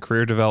workforce and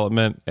career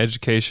development,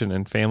 education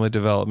and family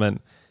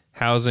development,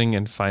 housing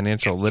and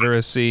financial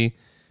literacy,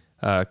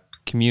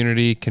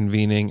 community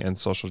convening, and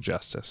social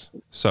justice.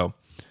 So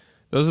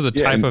those are the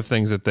type of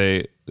things that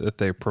they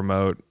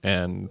promote.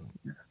 And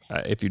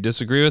if you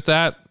disagree with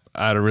that,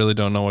 I really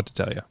don't know what to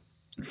tell you.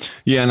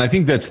 Yeah. And I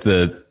think that's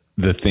the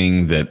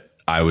thing that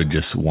I would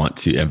just want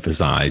to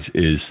emphasize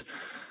is,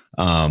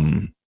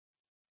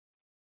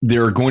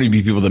 there are going to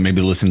be people that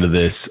maybe listen to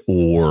this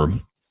or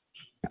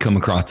come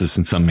across this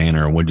in some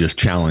manner and would just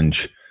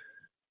challenge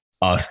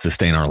us to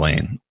stay in our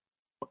lane.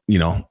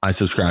 I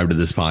subscribe to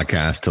this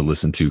podcast to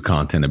listen to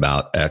content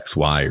about X,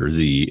 Y, or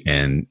Z,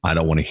 and I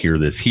don't want to hear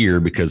this here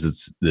because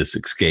it's this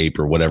escape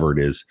or whatever it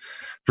is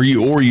for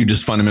you, or you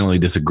just fundamentally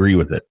disagree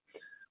with it.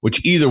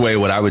 Which either way,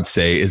 what I would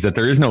say is that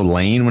there is no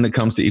lane when it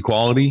comes to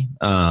equality.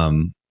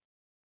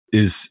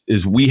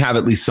 Is we have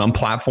at least some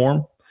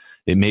platform.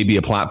 It may be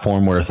a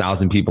platform where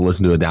 1,000 people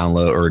listen to a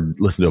download or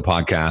listen to a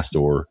podcast,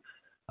 or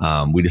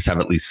we just have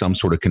at least some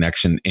sort of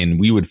connection, and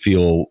we would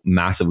feel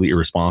massively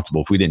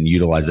irresponsible if we didn't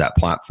utilize that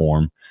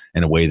platform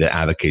in a way that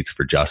advocates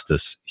for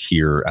justice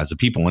here as a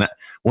people. And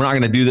we're not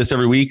going to do this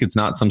every week. It's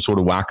not some sort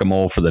of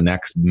whack-a-mole for the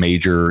next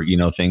major,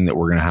 thing that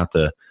we're going to have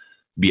to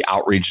be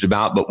outraged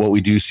about. But what we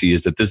do see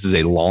is that this is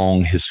a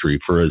long history,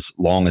 for as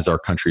long as our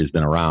country has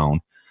been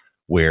around,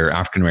 where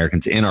African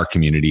Americans in our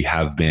community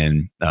have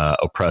been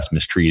oppressed,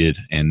 mistreated,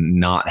 and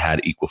not had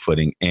equal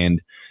footing.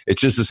 And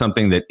it's just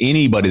something that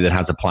anybody that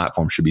has a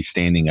platform should be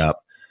standing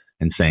up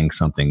and saying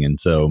something. And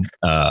so,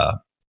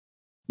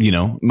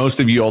 most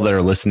of you all that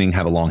are listening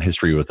have a long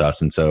history with us.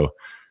 And so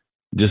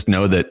just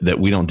know that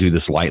we don't do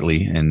this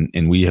lightly.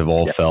 And we have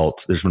all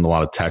felt, there's been a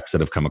lot of texts that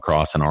have come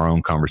across in our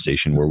own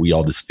conversation where we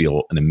all just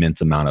feel an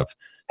immense amount of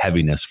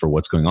heaviness for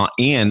what's going on.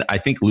 And I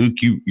think, Luke,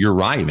 you're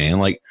right, man.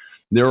 Like,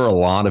 there are a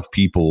lot of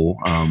people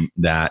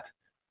that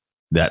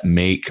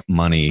make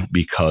money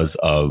because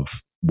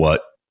of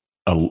what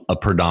a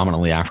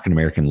predominantly African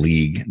American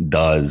league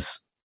does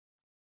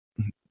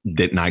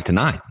night to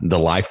night, the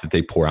life that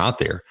they pour out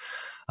there.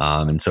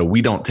 And so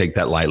we don't take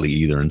that lightly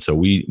either. And so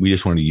we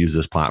just want to use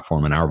this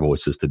platform and our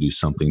voices to do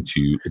something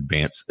to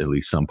advance at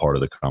least some part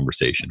of the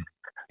conversation.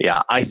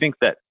 Yeah, I think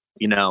that,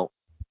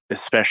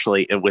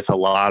 especially with a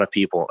lot of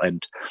people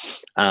and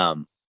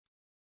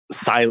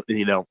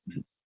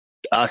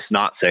us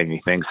not saying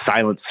anything,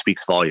 silence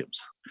speaks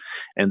volumes.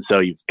 And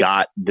so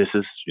this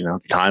is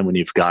it's time when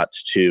you've got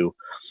to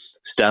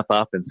step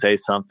up and say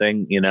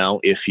something.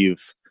 If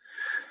you've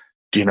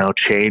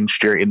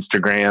changed your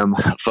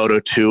Instagram photo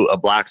to a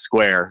black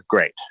square,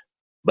 great.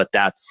 But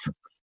that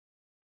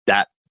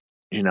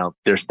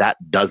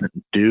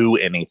doesn't do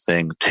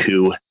anything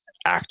to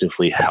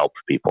actively help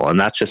people. And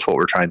that's just what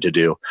we're trying to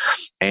do.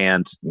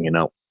 And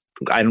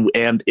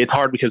and it's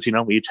hard because,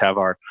 we each have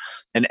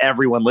and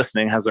everyone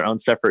listening has their own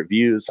separate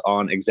views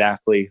on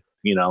exactly,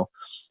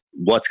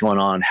 what's going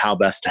on, how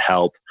best to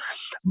help.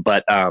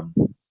 But,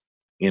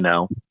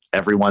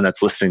 everyone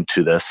that's listening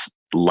to this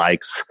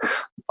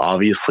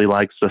obviously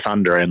likes the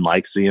Thunder and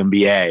likes the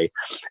NBA.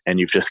 And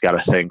you've just got to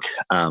think,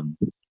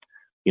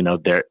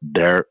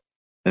 they're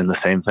in the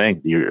same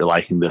thing. You're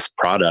liking this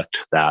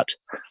product that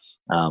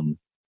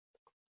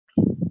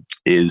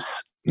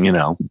is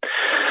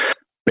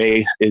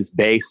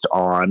based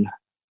on,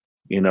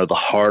 the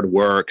hard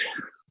work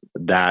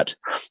that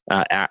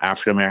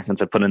African Americans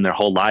have put in their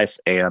whole life,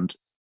 and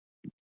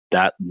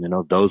that,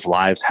 those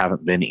lives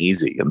haven't been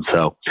easy. And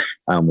so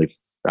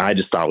I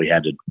just thought we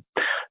had to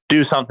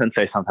do something,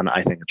 say something.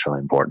 I think it's really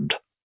important.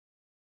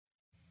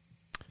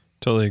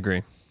 Totally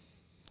agree.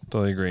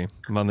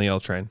 I'm on the L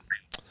train.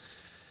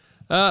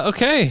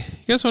 Okay.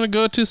 You guys want to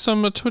go to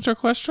some Twitter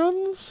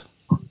questions?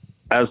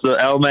 As the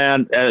L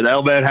man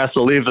has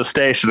to leave the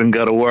station and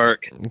go to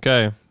work.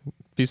 Okay.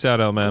 Peace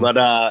out, L man. But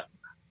I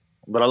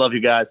love you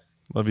guys.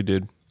 Love you,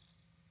 dude.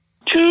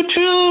 Choo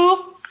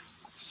choo.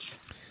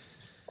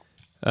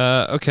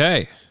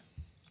 Okay.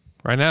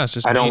 Right now, it's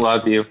just I don't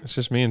love you. It's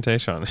just me and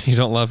Tayshawn. You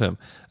don't love him.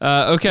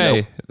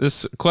 Okay. Nope.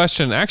 This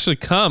question actually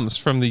comes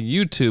from the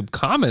YouTube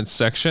comments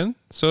section.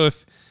 So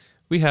if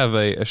we have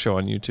a show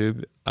on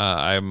YouTube,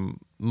 I'm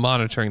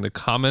monitoring the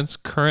comments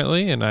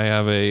currently, and I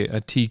have a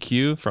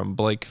TQ from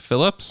Blake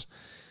Phillips.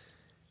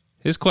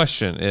 His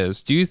question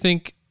is, do you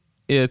think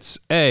it's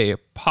A,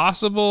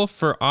 possible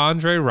for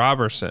Andre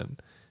Robertson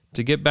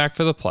to get back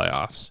for the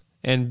playoffs?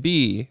 And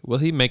B, will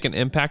he make an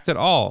impact at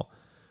all?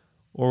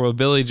 Or will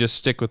Billy just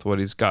stick with what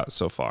he's got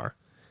so far?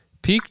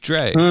 Peak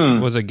Dre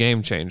was a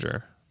game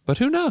changer, but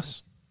who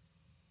knows?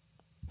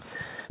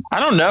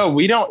 I don't know.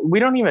 We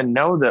don't even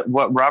know that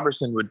what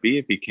Robertson would be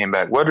if he came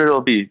back. What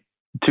it'll be,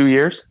 2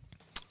 years?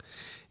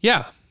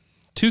 Yeah,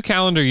 2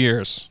 calendar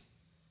years.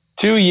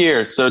 2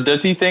 years. So so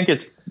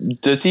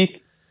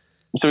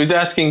he's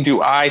asking,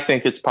 do I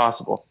think it's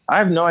possible? I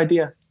have no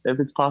idea if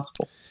it's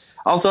possible.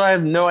 Also, I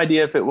have no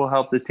idea if it will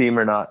help the team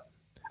or not.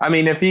 I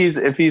mean, if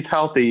he's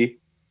healthy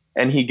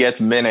and he gets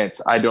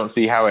minutes, I don't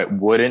see how it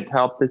wouldn't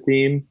help the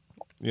team.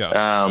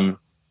 Yeah.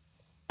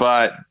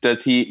 But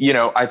does he,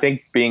 I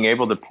think being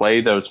able to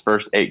play those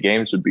first 8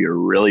 games would be a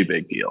really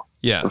big deal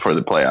before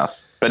the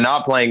playoffs. But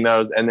not playing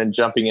those and then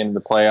jumping into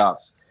the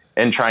playoffs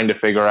and trying to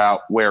figure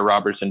out where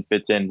Robertson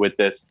fits in with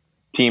this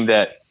team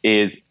that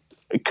is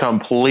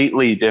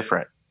completely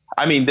different.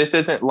 I mean, this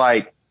isn't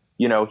like,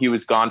 he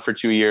was gone for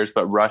 2 years,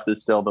 but Russ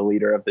is still the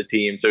leader of the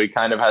team. So he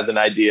kind of has an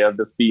idea of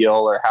the feel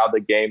or how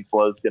the game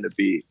flow is going to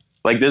be.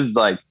 Like, this is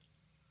like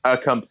a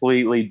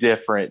completely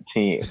different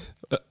team.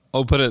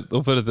 We'll put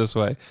it this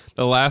way.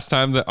 The last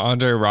time that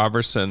Andre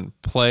Robertson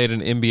played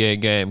an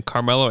NBA game,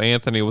 Carmelo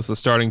Anthony was the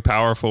starting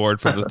power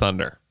forward for the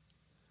Thunder.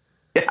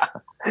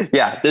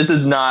 Yeah. This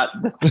is not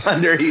the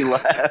Thunder he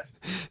left.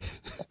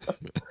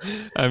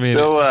 I mean,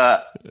 so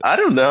I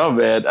don't know,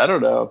 man. I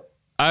don't know.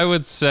 I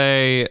would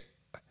say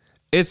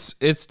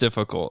it's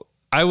difficult.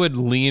 I would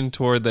lean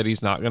toward that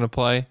he's not going to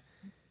play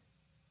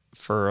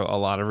for a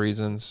lot of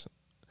reasons.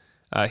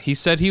 He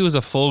said he was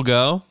a full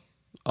go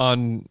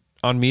on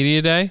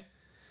media day.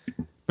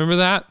 Remember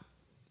that?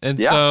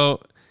 And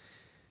so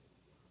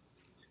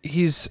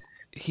he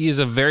is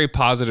a very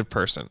positive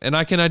person, and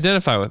I can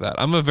identify with that.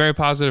 I'm a very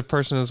positive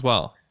person as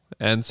well.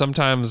 And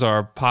sometimes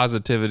our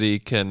positivity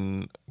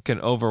can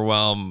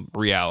overwhelm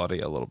reality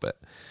a little bit.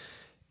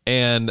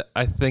 And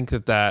I think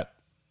that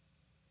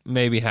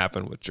maybe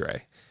happened with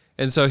Dre.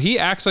 And so he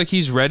acts like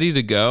he's ready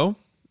to go.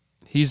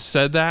 He's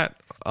said that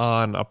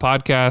on a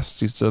podcast.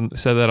 He's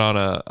said that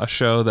on a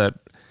show that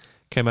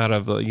came out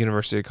of the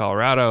University of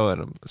Colorado.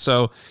 And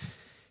so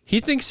he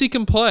thinks he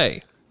can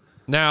play.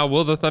 Now,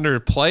 will the Thunder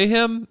play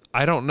him?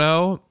 I don't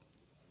know.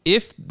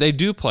 If they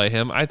do play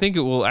him, I think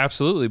it will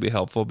absolutely be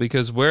helpful,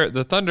 because where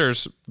the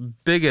Thunder's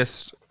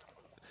biggest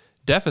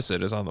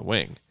deficit is on the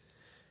wing.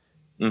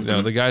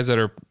 Mm-hmm. The guys that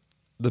are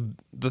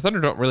the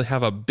Thunder don't really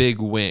have a big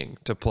wing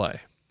to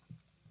play.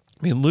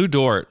 I mean, Lou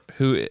Dort,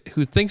 who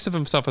thinks of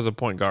himself as a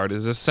point guard,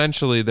 is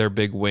essentially their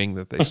big wing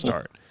that they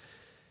start.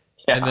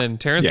 And then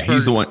Terrence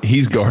he's the one.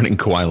 He's guarding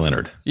Kawhi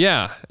Leonard.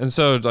 Yeah, and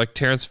so like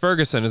Terrence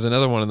Ferguson is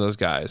another one of those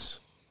guys.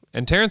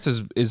 And Terrence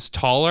is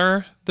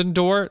taller than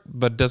Dort,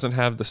 but doesn't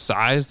have the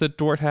size that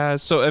Dort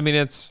has. So it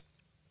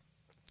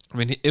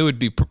would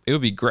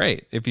be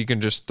great if you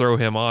can just throw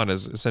him on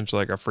as essentially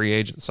like a free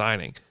agent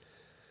signing.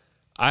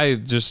 I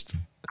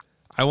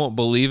won't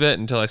believe it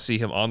until I see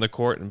him on the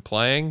court and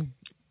playing.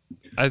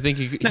 I think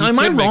he could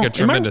make a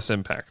tremendous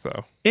impact,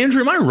 though. Andrew,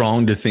 am I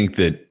wrong to think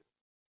that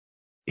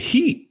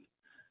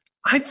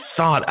I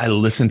thought I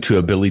listened to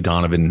a Billy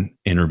Donovan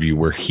interview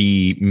where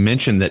he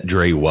mentioned that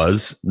Dre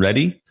was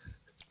ready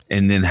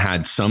and then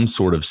had some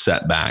sort of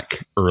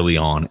setback early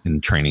on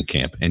in training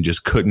camp and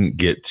just couldn't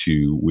get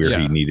to where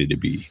he needed to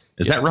be.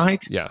 Is that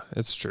right? Yeah,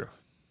 it's true.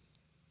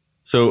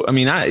 So, I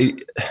mean,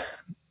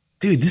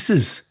 this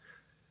is,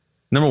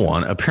 number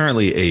one,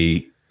 apparently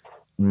a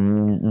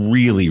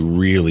really,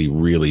 really,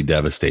 really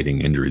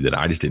devastating injury that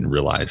I just didn't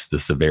realize the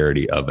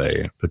severity of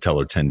a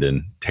patellar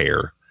tendon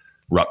tear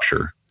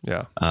rupture.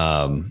 Yeah.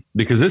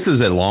 Because this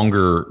is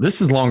longer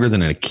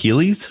than an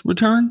Achilles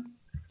return.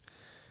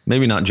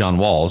 Maybe not John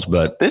Walls,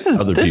 but this is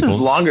other people.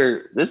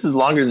 longer. This is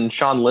longer than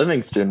Sean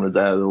Livingston was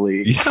out of the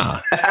league.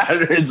 Yeah,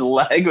 after his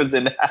leg was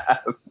in half.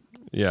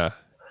 Yeah.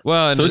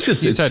 Well, and so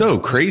it's so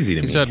crazy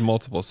to me. He's had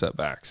multiple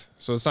setbacks,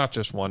 so it's not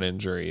just one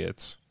injury;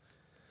 it's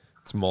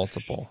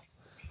multiple.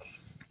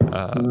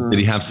 Did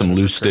he have some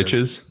loose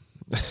stitches?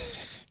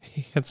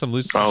 He had some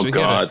loose. Oh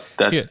God,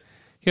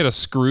 he had a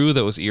screw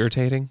that was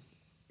irritating.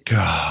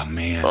 God,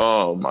 man.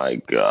 Oh my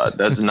God,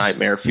 that's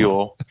nightmare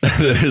fuel.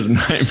 That is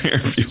nightmare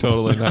fuel.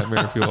 Totally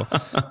nightmare fuel.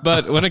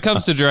 But when it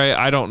comes to Dre,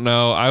 I don't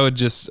know. I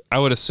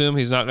would assume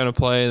he's not going to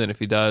play, and then if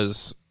he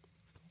does,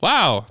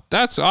 wow,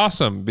 that's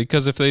awesome.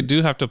 Because if they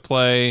do have to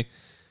play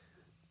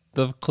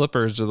the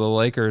Clippers or the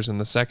Lakers in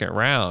the second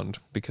round,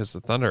 because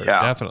the Thunder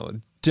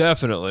are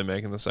definitely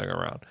making the second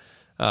round.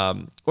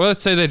 Well,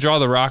 let's say they draw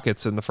the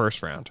Rockets in the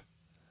first round.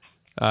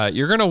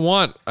 You're going to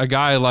want a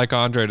guy like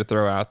Andre to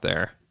throw out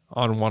there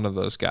on one of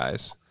those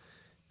guys,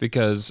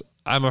 because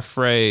I'm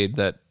afraid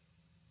that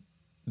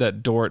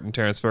Dort and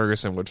Terrence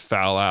Ferguson would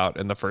foul out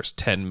in the first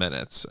 10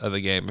 minutes of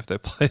the game if they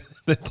played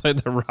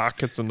the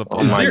Rockets in the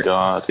playoffs. Oh my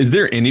God. Is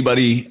there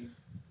anybody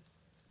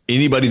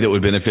that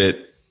would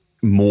benefit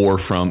more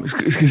from,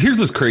 because here's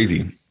what's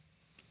crazy.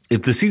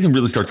 If the season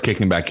really starts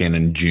kicking back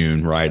in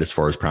June, right, as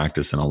far as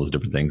practice and all those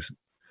different things,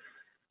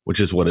 which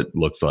is what it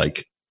looks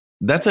like,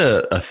 that's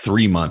a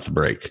 3-month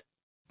break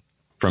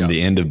from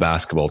the end of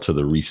basketball to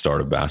the restart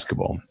of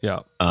basketball. Yeah.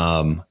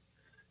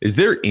 Is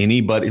there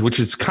anybody, which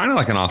is kind of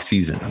like an off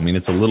season? I mean,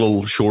 it's a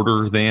little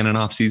shorter than an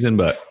off season,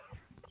 but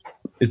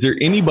is there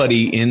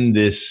anybody in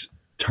this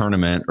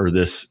tournament or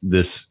this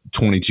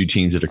 22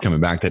 teams that are coming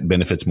back that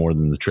benefits more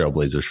than the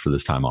Trailblazers for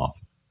this time off?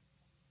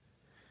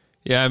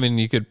 Yeah, I mean,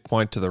 you could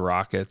point to the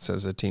Rockets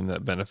as a team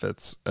that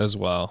benefits as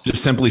well.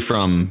 Just simply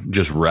from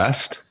just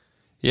rest?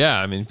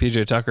 Yeah, I mean,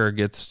 PJ Tucker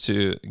gets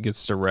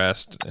to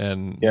rest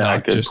and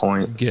not just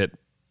get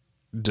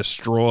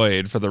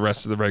destroyed for the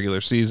rest of the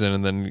regular season,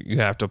 and then you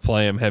have to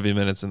play him heavy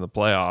minutes in the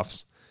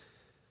playoffs.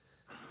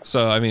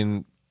 So, I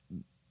mean,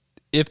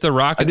 if the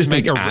Rockets I just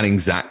think adding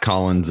Zach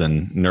Collins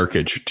and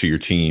Nurkic to your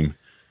team,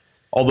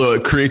 although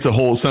it creates a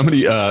whole,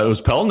 somebody, it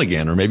was Pelton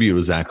again, or maybe it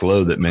was Zach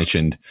Lowe that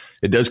mentioned,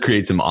 it does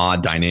create some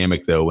odd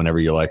dynamic though, whenever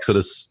you're like, so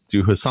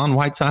do Hassan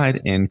Whiteside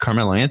and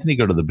Carmelo Anthony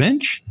go to the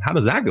bench? How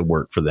does that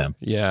work for them?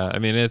 Yeah. I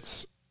mean,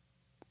 it's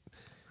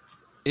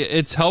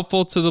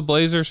helpful to the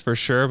Blazers for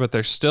sure, but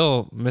they're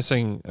still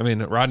missing. I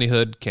mean, Rodney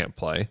Hood can't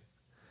play.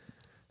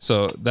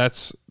 So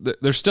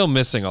they're still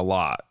missing a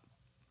lot.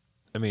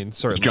 I mean,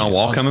 certainly. Is John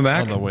Wall coming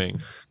back? On the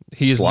wing.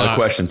 He is a lot of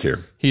questions here.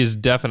 He is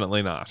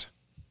definitely not.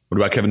 What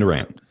about Kevin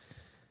Durant?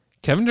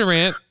 Kevin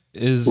Durant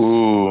is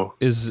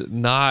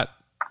not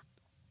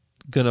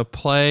going to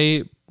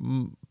play,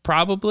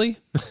 probably.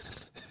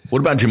 What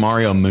about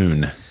Jamario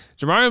Moon?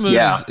 Jamario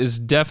Moon is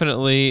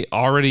definitely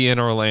already in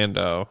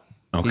Orlando.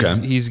 Okay.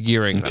 He's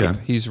gearing up.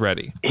 He's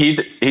ready. He's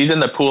in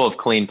the pool of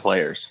clean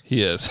players.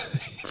 He is.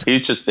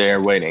 He's just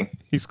there waiting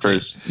for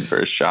his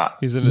shot.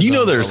 He's in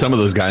his there are some of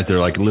those guys that are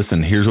like,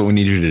 listen, here's what we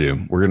need you to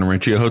do. We're going to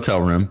rent you a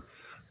hotel room.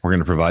 We're going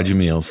to provide you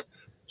meals.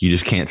 You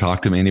just can't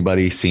talk to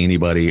anybody, see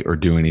anybody, or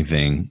do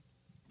anything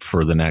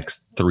for the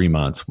next 3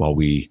 months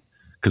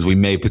because we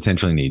may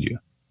potentially need you.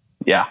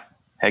 Yeah.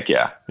 Heck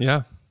yeah.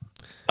 Yeah.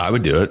 I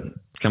would do it.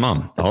 Come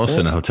on. I'll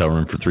sit in a hotel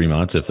room for 3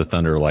 months if the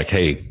Thunder are like,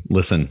 hey,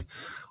 listen,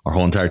 our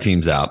whole entire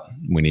team's out.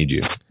 We need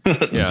you.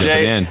 Yeah.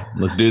 Jay,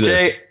 let's do this.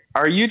 Jay,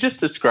 are you just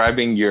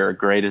describing your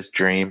greatest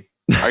dream?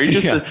 Are you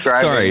just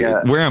describing? Sorry,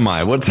 where am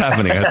I? What's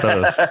happening? I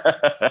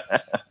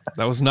thought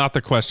that was not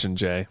the question,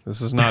 Jay.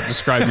 This is not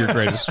describe your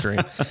greatest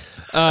dream.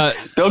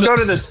 Don't go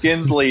to the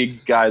Skins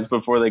League guys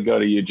before they go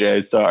to you,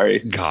 Jay. Sorry.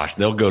 Gosh,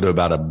 they'll go to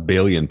about 1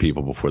 billion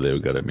people before they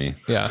would go to me.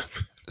 Yeah.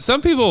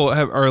 Some people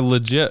are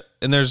legit,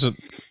 and there's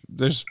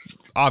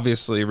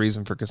obviously a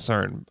reason for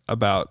concern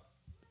about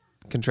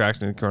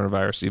contracting the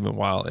coronavirus even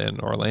while in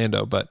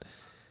Orlando. But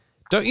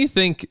don't you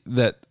think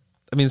that,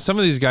 I mean, some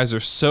of these guys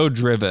are so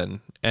driven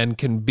and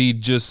can be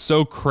just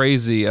so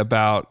crazy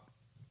about,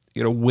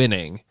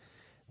 winning,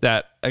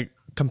 that a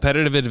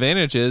competitive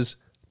advantage is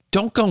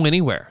don't go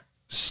anywhere.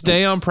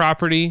 Stay on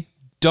property.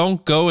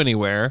 Don't go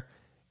anywhere.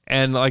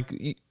 And I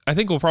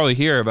think we'll probably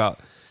hear about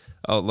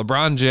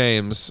LeBron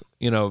James,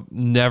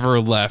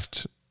 never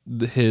left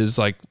his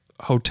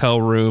hotel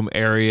room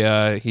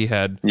area. He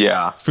had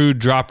food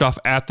dropped off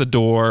at the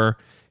door.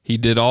 He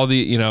did all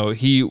the,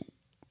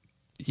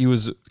 he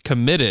was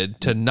committed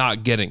to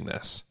not getting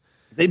this.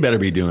 They better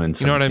be doing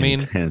some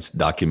intense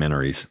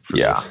documentaries for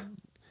this.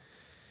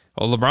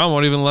 Well, LeBron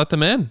won't even let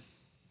them in.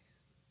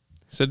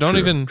 He said, don't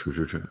even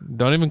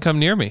come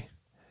near me.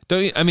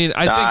 Don't you? I mean,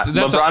 I think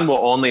that's LeBron will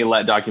only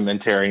let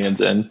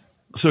documentarians in.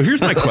 So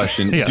here's my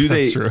question. Yeah,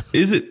 that's true.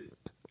 Is it,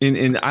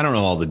 and I don't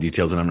know all the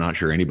details, and I'm not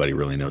sure anybody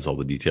really knows all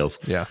the details.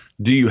 Yeah.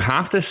 Do you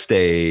have to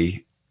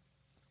stay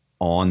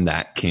on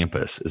that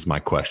campus is my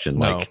question.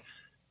 No.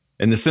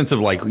 In the sense of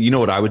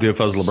what I would do if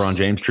I was LeBron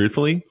James,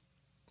 truthfully,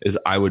 is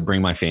I would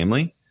bring my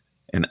family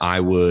and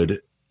I would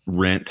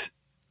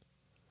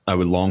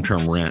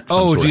long-term rent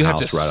some sort do you of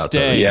have house to right outside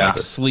stay, the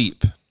campus.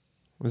 sleep?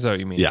 Is that what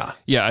you mean? Yeah.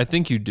 Yeah, I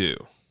think you do.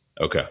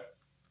 Okay.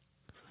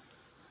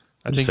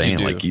 I think saying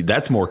you do.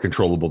 that's more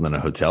controllable than a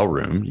hotel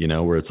room,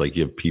 where it's like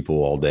you have people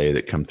all day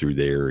that come through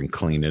there and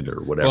clean it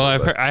or whatever.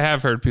 Well, I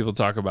have heard people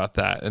talk about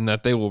that, and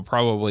that they will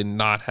probably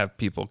not have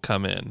people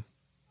come in,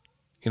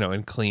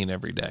 and clean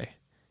every day.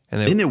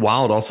 And isn't it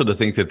wild also to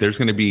think that there's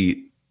going to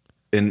be,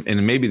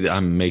 and maybe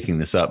I'm making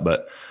this up,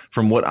 but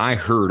from what I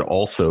heard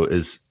also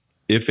is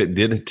if it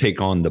did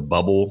take on the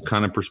bubble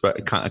kind of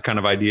perspective, kind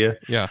of idea,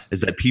 is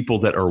that people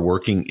that are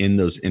working in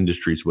those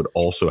industries would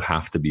also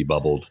have to be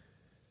bubbled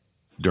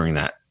during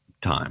that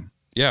time.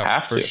 Yeah,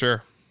 for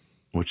sure.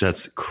 Which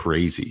that's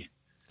crazy.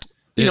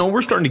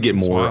 We're starting to get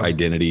more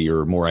identity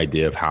or more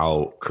idea of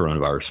how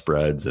coronavirus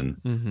spreads.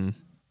 And,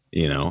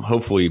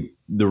 hopefully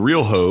the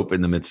real hope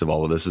in the midst of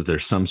all of this is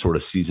there's some sort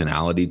of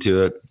seasonality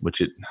to it,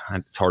 which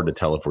it's hard to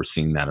tell if we're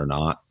seeing that or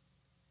not,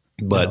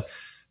 but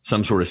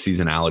some sort of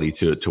seasonality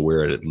to it to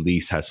where it at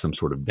least has some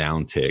sort of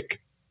downtick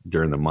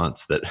during the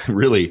months that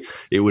really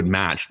it would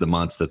match the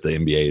months that the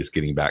NBA is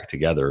getting back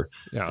together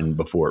and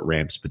before it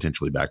ramps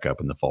potentially back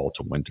up in the fall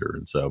to winter.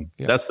 And so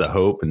that's the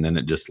hope. And then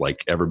it just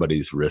like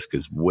everybody's risk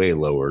is way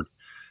lowered.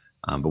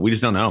 But we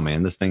just don't know,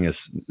 man. This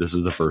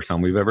is the first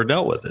time we've ever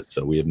dealt with it.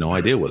 So we have no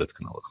idea what it's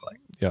going to look like.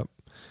 Yep.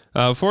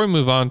 Before we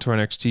move on to our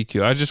next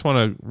TQ, I just want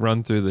to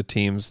run through the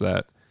teams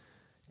that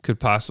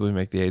could possibly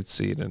make the 8th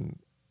seed and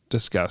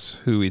discuss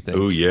who we think.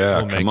 Oh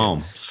yeah, come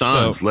on,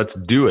 Suns, let's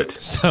do it.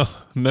 So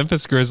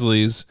Memphis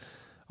Grizzlies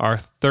are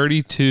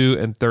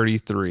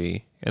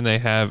 32-33, and they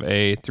have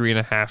a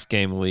 3.5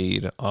 game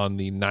lead on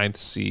the 9th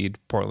seed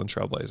Portland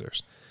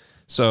Trailblazers.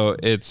 So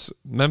it's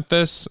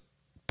Memphis,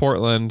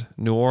 Portland,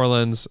 New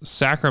Orleans,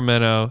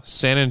 Sacramento,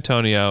 San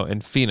Antonio,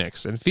 and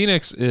Phoenix. And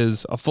Phoenix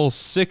is a full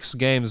 6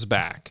 games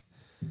back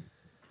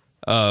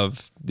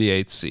of the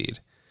 8th seed,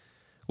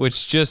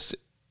 which just,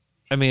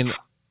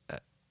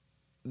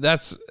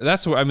 that's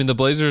where the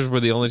Blazers were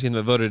the only team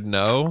that voted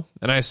no,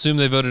 and I assume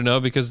they voted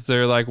no because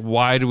they're like,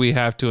 why do we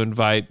have to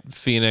invite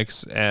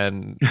Phoenix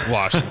and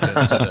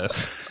Washington to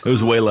this? It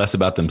was way less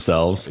about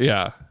themselves.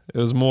 Yeah, it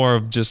was more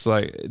of just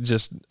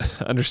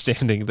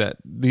understanding that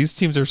these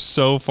teams are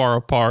so far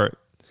apart,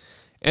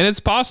 and it's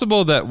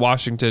possible that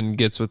Washington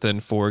gets within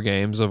 4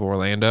 games of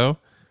Orlando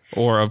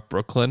or of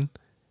Brooklyn,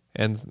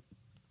 and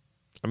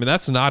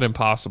that's not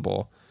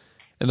impossible.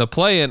 And the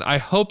play-in, I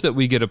hope that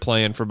we get a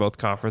play-in for both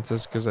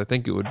conferences because I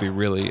think it would be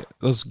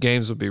those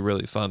games would be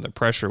really fun. The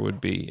pressure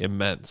would be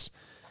immense.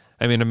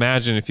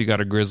 Imagine if you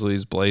got a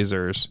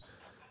Grizzlies-Blazers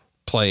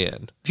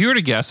play-in. If you were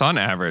to guess on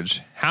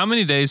average how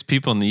many days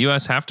people in the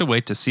U.S. have to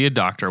wait to see a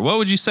doctor, what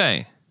would you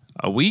say?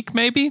 A week,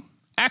 maybe?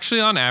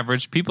 Actually, on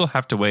average, people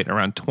have to wait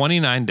around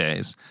 29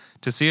 days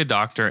to see a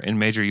doctor in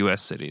major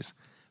U.S. cities.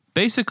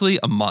 Basically,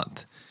 a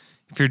month.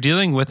 If you're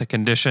dealing with a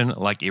condition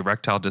like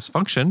erectile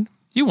dysfunction,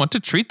 you want to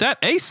treat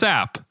that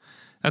ASAP.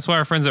 That's why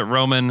our friends at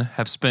Roman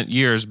have spent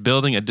years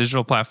building a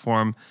digital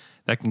platform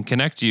that can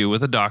connect you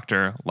with a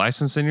doctor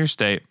licensed in your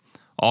state,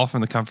 all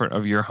from the comfort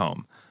of your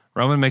home.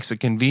 Roman makes it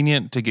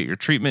convenient to get your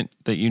treatment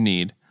that you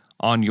need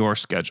on your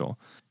schedule.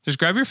 Just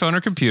grab your phone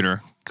or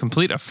computer,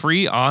 complete a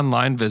free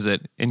online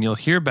visit, and you'll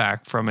hear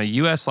back from a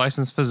U.S.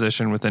 licensed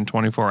physician within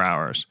 24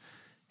 hours.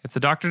 If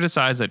the doctor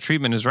decides that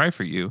treatment is right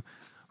for you,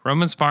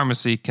 Roman's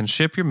Pharmacy can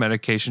ship your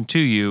medication to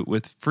you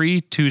with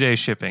free 2-day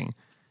shipping.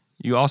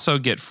 You also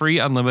get free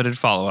unlimited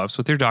follow-ups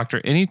with your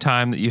doctor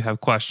anytime that you have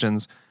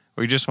questions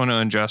or you just want to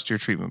adjust your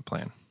treatment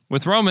plan.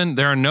 With Roman,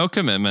 there are no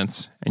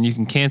commitments and you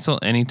can cancel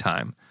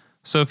anytime.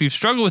 So if you've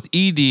struggled with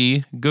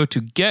ED, go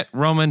to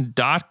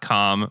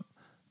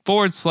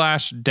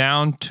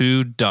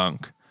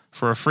getroman.com/down2dunk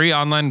for a free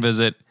online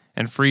visit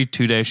and free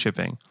 2-day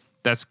shipping.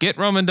 That's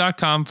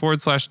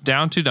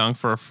getroman.com/down2dunk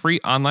for a free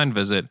online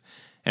visit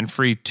and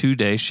free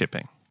 2-day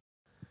shipping.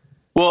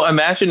 Well,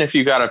 imagine if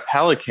you got a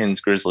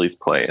Pelicans Grizzlies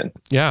play-in.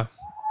 Yeah.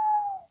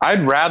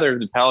 I'd rather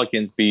the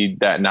Pelicans be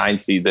that 9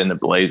 seed than the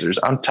Blazers.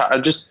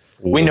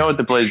 We know what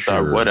the Blazers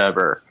are,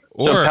 whatever.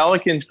 So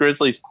Pelicans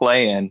Grizzlies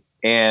play-in,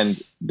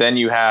 and then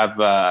you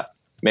have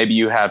maybe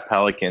you have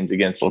Pelicans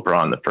against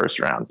LeBron in the first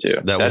round too.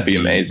 That'd be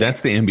amazing.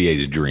 That's the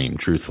NBA's dream,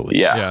 truthfully.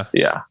 Yeah.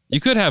 You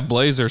could have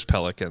Blazers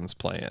Pelicans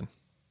play-in.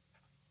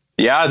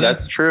 Yeah,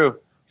 that's true.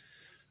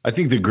 I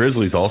think the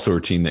Grizzlies also are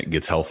a team that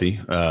gets healthy,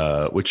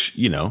 which,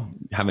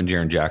 having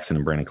Jaren Jackson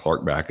and Brandon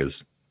Clark back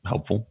is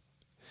helpful.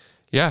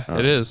 Yeah,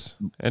 it is.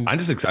 And I'm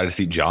just excited to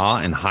see Ja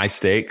and high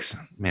stakes.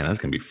 Man, that's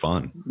going to be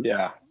fun.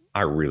 Yeah.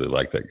 I really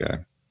like that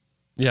guy.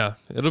 Yeah,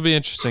 it'll be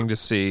interesting to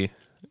see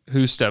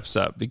who steps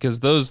up because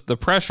the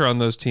pressure on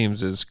those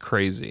teams is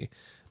crazy.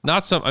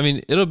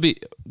 It'll be,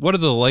 what are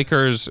the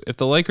Lakers, if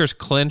the Lakers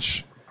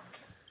clinch,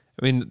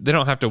 they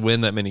don't have to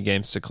win that many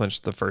games to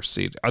clinch the first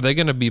seed. Are they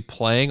going to be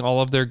playing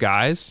all of their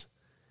guys?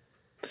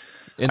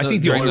 I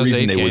think the only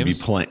reason they would be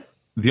playing,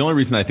 the only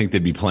reason I think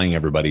they'd be playing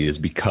everybody is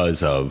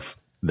because of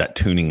that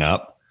tuning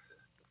up.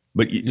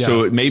 But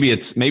so maybe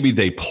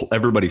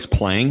everybody's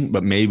playing,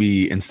 but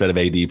maybe instead of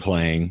AD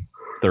playing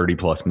 30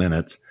 plus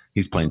minutes,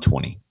 he's playing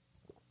 20.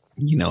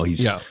 You know, he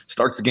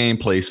starts the game,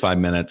 plays 5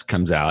 minutes,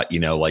 comes out. You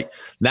know, like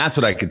that's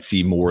what I could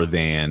see more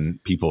than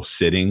people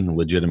sitting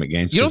legitimate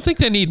games. You don't think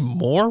they need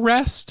more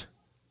rest?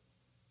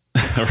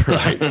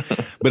 Right.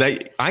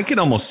 But I could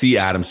almost see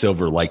Adam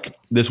Silver, like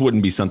this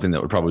wouldn't be something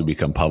that would probably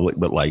become public,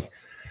 but like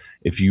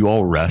if you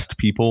all rest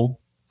people,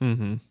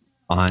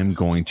 I'm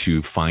going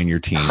to fine your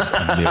teams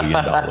 $1 million.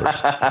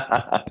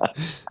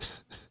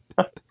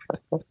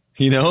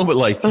 You know, but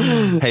like,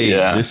 hey,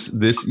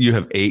 this you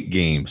have 8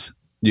 games.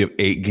 You have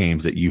 8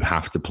 games that you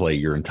have to play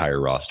your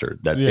entire roster.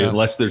 That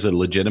unless there's a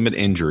legitimate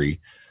injury,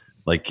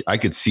 like I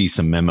could see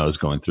some memos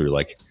going through,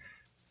 like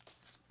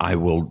I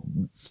will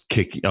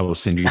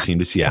send your team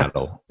to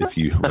Seattle if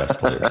you rest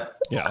players.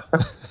 Yeah.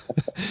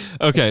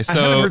 Okay. So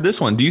I haven't heard this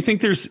one. Do you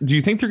think they're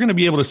going to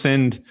be able to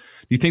send? Do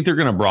you think they're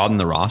going to broaden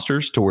the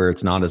rosters to where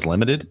it's not as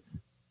limited?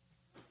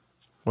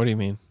 What do you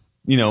mean?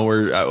 You know,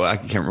 where I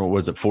can't remember,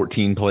 was it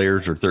 14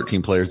 players or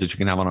 13 players that you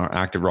can have on our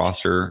active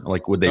roster?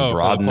 Like, would they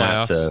broaden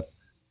that to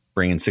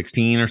bring in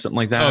 16 or something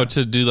like that? Oh,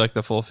 to do like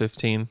the full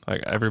 15,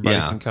 like everybody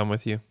can come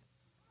with you.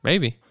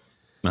 Maybe.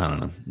 I don't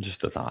know.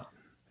 Just a thought.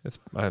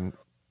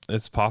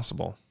 It's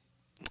possible.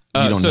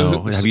 You don't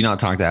know. Have you not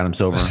talked to Adam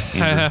Silver?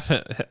 I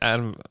haven't.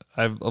 Adam,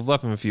 I've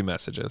left him a few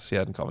messages. He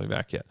hadn't called me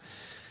back yet.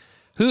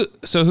 Who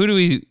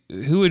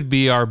would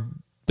be our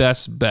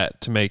best bet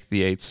to make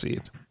the 8th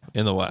seed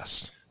in the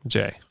West?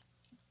 Jay.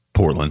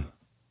 Portland.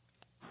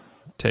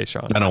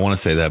 Tayshaun. I don't want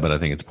to say that, but I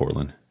think it's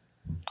Portland.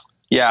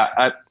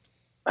 Yeah,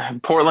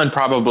 Portland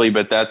probably,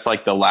 but that's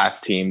like the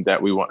last team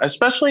that we want,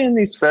 especially in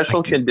these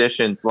special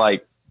conditions.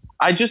 Like,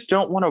 I just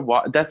don't want to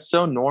watch. That's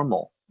so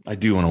normal. I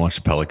do want to watch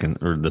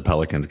the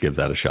Pelicans give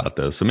that a shot,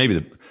 though. So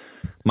maybe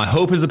my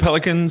hope is the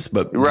Pelicans,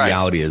 but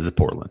reality is the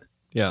Portland.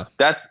 Yeah,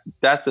 that's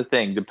the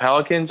thing. The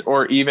Pelicans,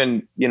 or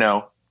even, you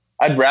know,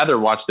 I'd rather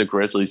watch the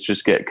Grizzlies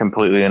just get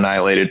completely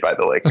annihilated by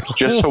the Lakers,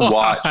 just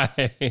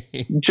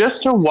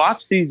to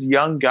watch these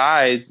young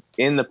guys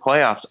in the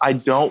playoffs. I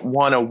don't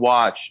want to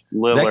watch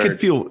Lillard. That could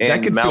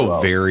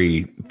feel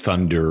very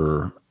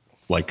Thunder.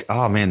 Like,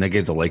 oh man, they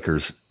gave the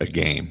Lakers a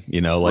game,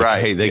 you know, like,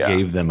 hey, they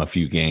gave them a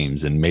few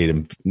games and made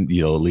them,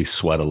 you know, at least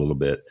sweat a little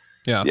bit.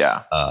 Yeah.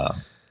 Yeah.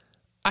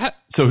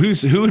 So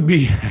who would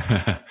be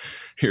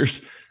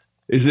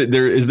is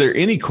there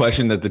any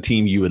question that the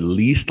team you would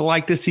least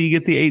like to see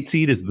get the 8th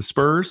seed is the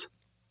Spurs?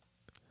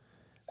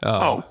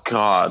 Oh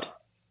God.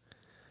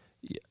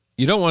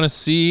 You don't want to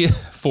see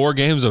 4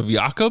 games of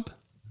Jakob?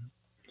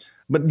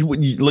 But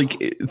like,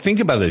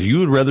 think about this. You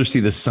would rather see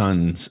the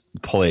Suns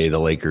play the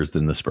Lakers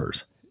than the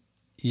Spurs.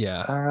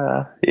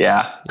 Yeah.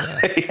 Yeah,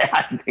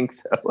 I think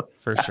so.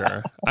 For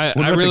sure. What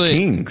about the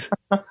Kings?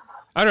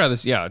 I'd rather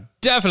see,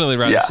 definitely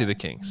rather see the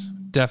Kings.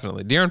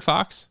 Definitely. De'Aaron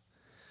Fox?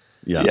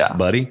 Yeah,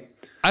 buddy.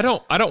 I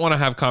don't want to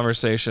have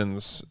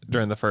conversations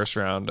during the first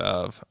round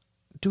of,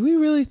 do we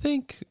really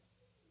think,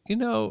 you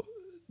know,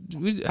 do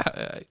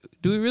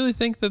we really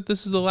think that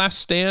this is the last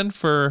stand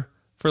for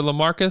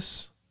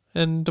LaMarcus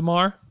and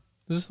DeMar?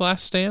 Is this the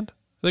last stand?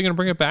 Are they going to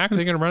bring it back? Are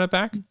they going to run it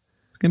back?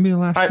 It's going to be the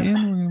last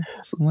stand.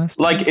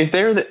 Like, if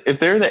they're the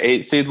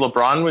 8th seed,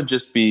 LeBron would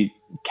just be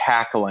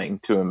cackling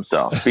to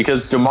himself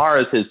because DeMar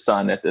is his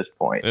son at this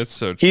point. It's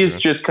so true. He's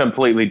just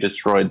completely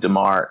destroyed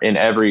DeMar in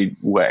every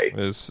way.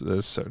 This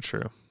is so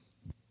true.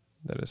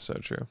 That is so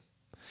true.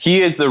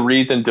 He is the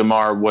reason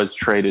DeMar was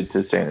traded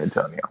to San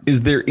Antonio.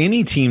 Is there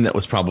any team that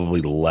was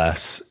probably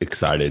less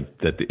excited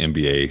that the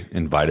NBA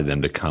invited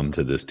them to come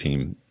to this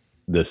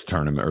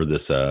tournament, or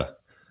this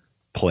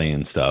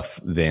play-in stuff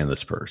than the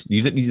Spurs?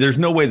 There's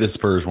no way the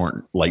Spurs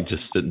weren't like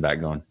just sitting back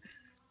going,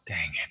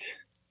 dang it.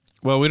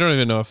 Well, we don't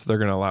even know if they're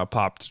going to allow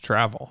Pop to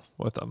travel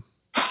with them.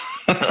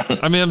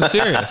 I mean, I'm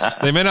serious.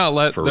 They may not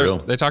let.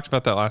 They talked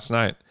about that last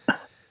night.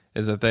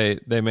 Is that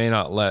they may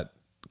not let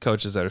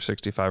coaches that are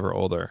 65 or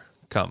older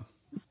come.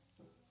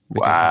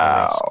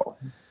 Wow.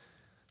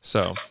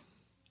 So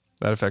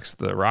that affects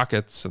the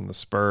Rockets and the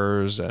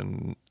Spurs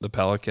and the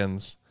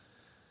Pelicans.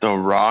 The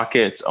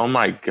Rockets. Oh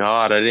my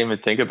God. I didn't even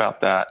think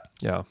about that.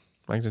 Yeah.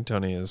 Mike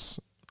D'Antoni he's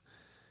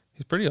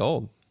pretty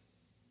old.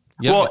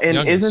 Well,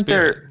 and isn't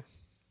their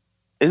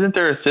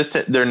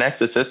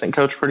next assistant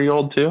coach pretty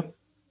old too?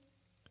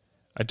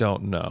 I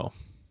don't know.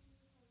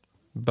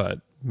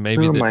 But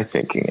maybe. Who am I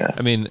thinking of?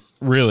 I mean,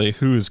 really,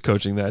 who is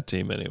coaching that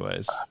team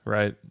anyways,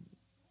 right?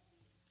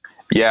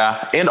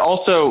 Yeah. And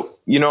also,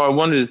 you know, I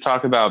wanted to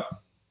talk about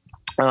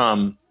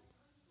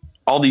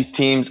all these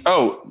teams.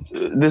 Oh,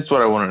 this is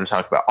what I wanted to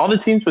talk about. All the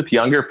teams with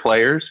younger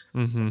players.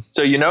 Mm-hmm.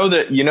 So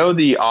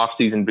the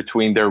offseason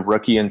between their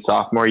rookie and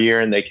sophomore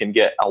year, and they can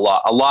get a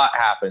lot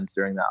happens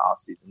during that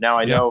offseason. Now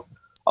I know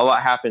a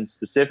lot happens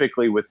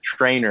specifically with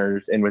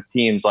trainers and with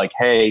teams like,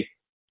 hey,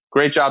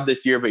 great job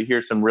this year, but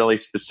here's some really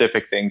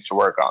specific things to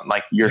work on,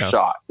 like your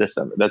shot this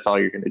summer. That's all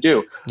you're going to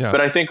do. Yeah. But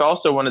I think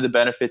also one of the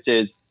benefits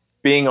is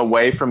being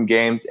away from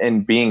games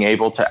and being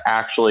able to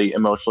actually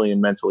emotionally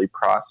and mentally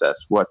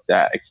process what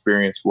that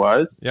experience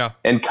was,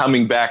 and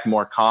coming back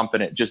more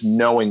confident, just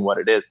knowing what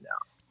it is now.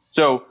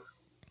 So,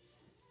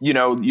 you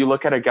know, you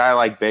look at a guy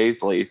like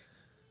Bazley,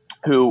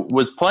 who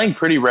was playing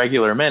pretty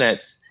regular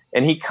minutes,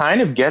 and he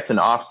kind of gets an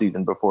off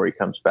season before he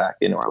comes back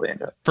in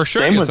Orlando. For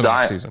sure. Same with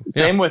Zion. Off-season.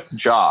 Same with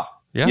Ja.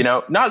 Yeah. You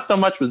know, not so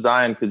much with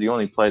Zion because he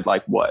only played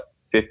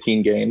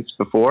 15 games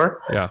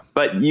before. Yeah.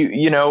 But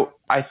you know,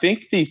 I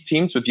think these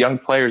teams with young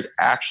players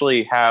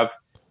actually have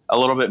a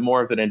little bit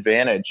more of an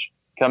advantage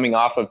coming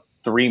off of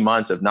 3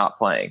 months of not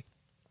playing.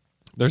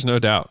 There's no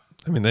doubt.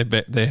 I mean,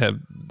 they have,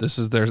 this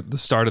is the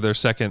start of their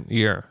second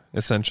year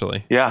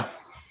essentially. Yeah.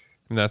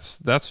 And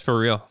that's for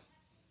real.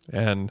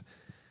 And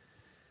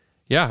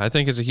yeah, I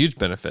think it's a huge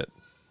benefit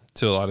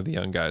to a lot of the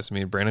young guys. I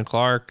mean, Brandon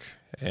Clark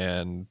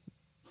and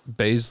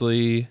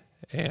Baisley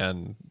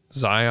and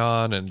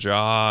Zion and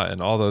Ja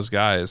and all those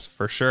guys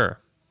for sure.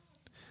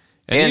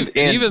 And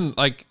even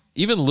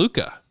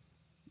Luka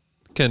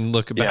can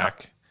look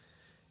back.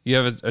 You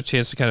have a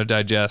chance to kind of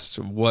digest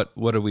what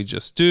did we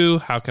just do?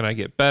 How can I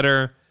get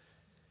better?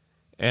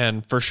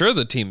 And for sure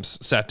the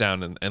teams sat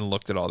down and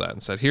looked at all that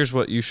and said, here's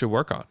what you should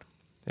work on.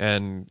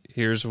 And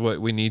here's what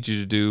we need you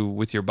to do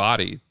with your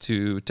body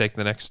to take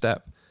the next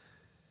step.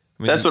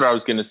 I mean, that's what I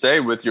was going to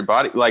say with your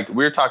body. Like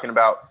we were talking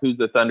about who's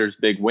the Thunder's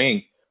big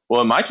wing.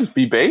 Well, it might just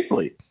be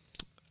Baisley.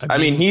 I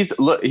mean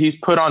he's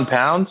put on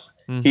pounds.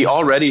 Mm-hmm. He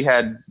already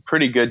had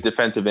pretty good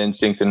defensive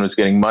instincts and was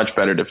getting much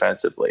better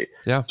defensively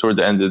toward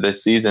the end of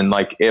this season.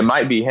 Like it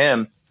might be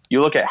him. You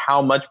look at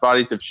how much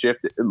bodies have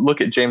shifted. Look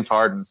at James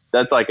Harden.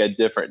 That's like a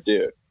different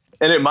dude.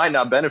 And it might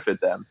not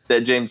benefit them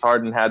that James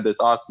Harden had this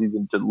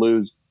offseason to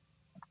lose.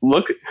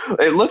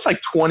 It looks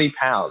like 20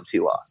 pounds he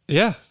lost.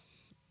 Yeah.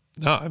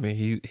 No, I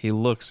mean, he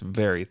looks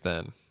very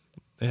thin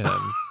and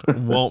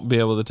won't be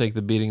able to take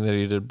the beating that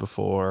he did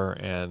before.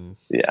 And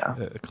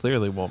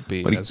clearly won't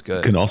be as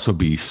good. Can also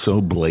be so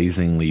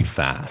blazingly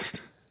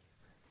fast.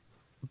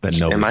 But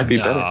it might be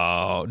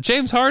better.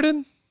 James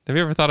Harden? Have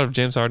you ever thought of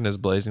James Harden as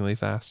blazingly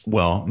fast?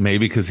 Well,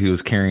 maybe because he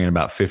was carrying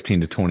about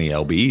 15 to 20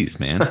 LBs,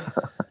 man.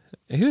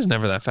 He was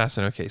never that fast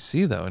in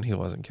OKC though, and he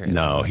wasn't carrying.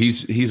 No,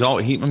 he's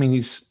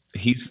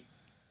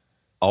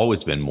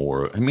always been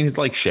more. I mean, he's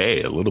like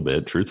Shea a little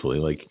bit, truthfully.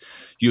 Like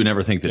you would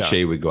never think that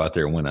Shea would go out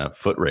there and win a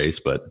foot race,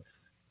 but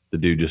the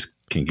dude just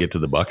can get to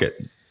the bucket.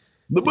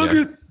 The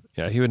bucket.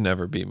 Yeah, he would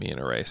never beat me in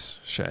a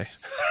race, Shea.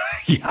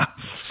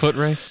 Foot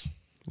race.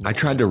 I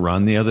tried to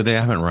run the other day. I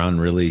haven't run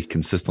really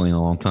consistently in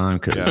a long time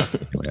because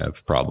we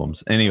have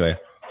problems. Anyway,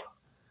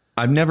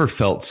 I've never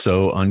felt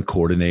so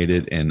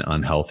uncoordinated and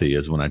unhealthy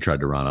as when I tried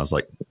to run. I was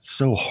like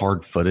so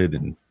hard-footed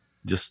and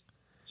just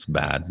it's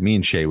bad. Me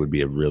and Shea would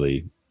be a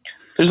really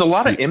there's a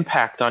lot of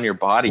impact on your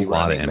body. A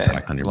lot of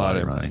impact on your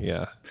body running.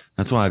 Yeah,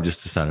 that's why I've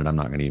just decided I'm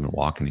not going to even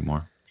walk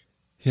anymore.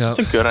 Yeah,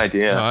 that's a good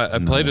idea. I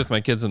played with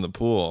my kids in the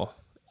pool,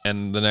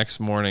 and the next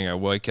morning I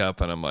wake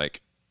up and I'm like,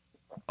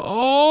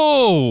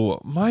 oh,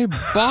 my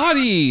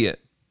body.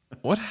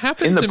 What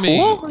happened to me?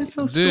 I'm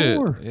so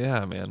sore.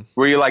 Yeah, man.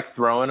 Were you like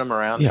throwing them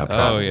around? Yeah.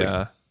 Probably. Oh,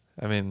 yeah.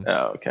 I mean,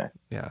 okay.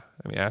 Yeah.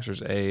 I mean,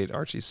 Asher's 8,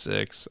 Archie's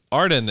 6.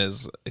 Arden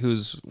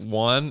who's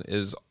 1,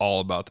 is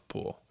all about the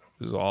pool.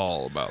 Who's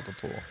all about the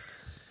pool.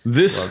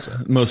 This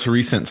most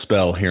recent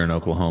spell here in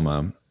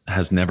Oklahoma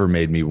has never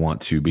made me want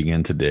to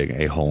begin to dig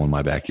a hole in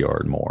my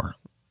backyard more.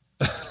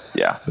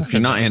 Yeah. If you're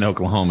not in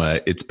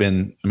Oklahoma, it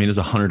was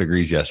 100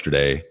 degrees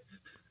yesterday.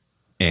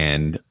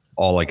 And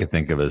all I could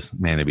think of is,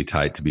 man, it'd be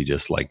tight to be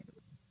just like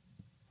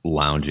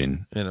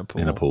lounging in a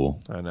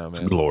pool. I know, man.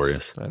 It's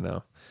glorious. I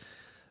know.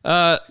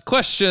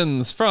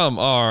 Questions from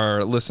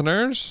our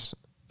listeners.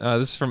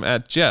 This is from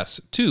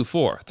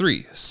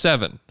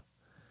 @Jess2437.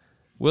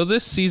 Will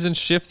this season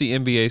shift the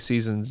NBA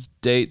season's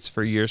dates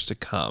for years to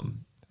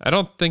come? I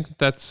don't think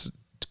that's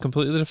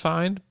completely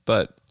defined,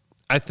 but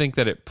I think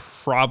that it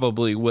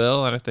probably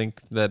will. And I think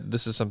that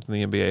this is something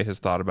the NBA has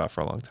thought about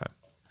for a long time.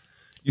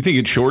 You think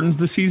it shortens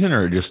the season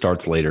or it just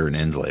starts later and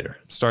ends later?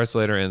 Starts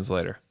later, ends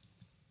later.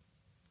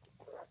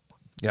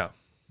 Yeah.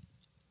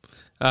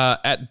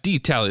 At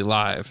D-Tally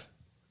Live,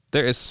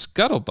 there is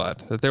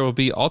scuttlebutt that there will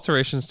be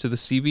alterations to the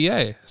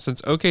CBA.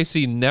 Since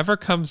OKC never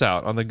comes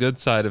out on the good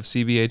side of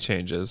CBA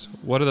changes,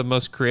 what are the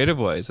most creative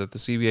ways that the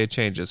CBA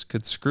changes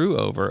could screw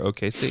over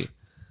OKC?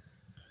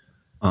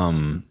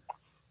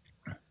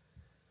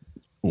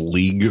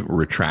 League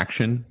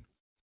retraction.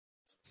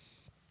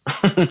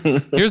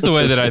 Here's the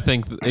way that I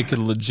think it could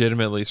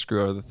legitimately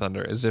screw over the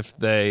Thunder is if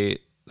they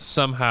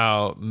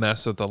somehow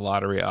mess with the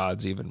lottery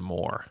odds even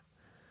more.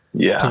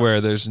 Yeah. To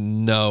where there's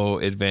no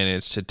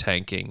advantage to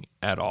tanking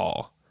at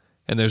all.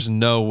 And there's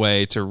no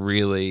way to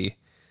really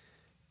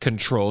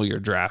control your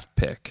draft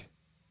pick.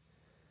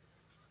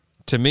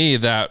 To me,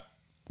 that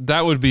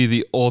would be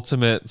the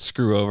ultimate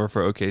screw over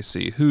for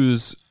OKC,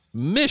 whose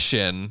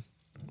mission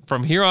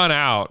from here on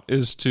out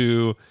is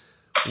to,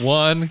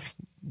 1,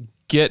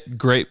 get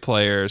great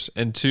players,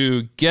 and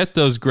 2, get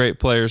those great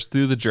players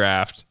through the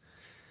draft,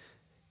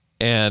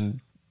 and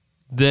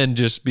then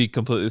just be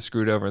completely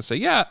screwed over and say,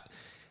 yeah,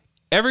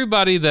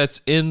 everybody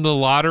that's in the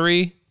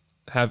lottery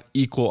have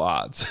equal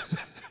odds.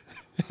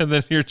 And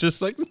then you're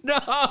just like,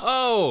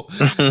 no,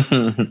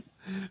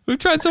 we've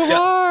tried so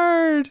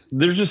hard.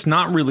 There's just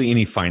not really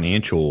any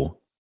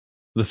financial.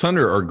 The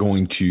Thunder are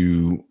going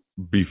to,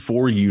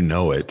 before you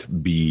know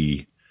it,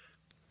 be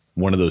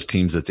one of those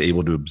teams that's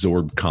able to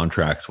absorb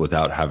contracts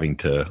without having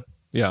to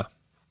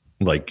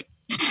like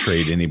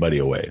trade anybody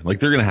away. Like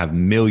they're going to have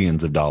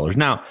millions of dollars.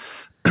 Now,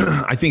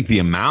 I think the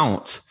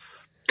amount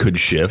could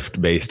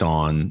shift based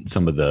on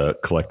some of the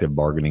collective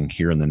bargaining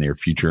here in the near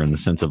future, in the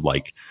sense of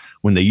like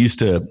when they used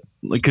to,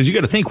 like, because you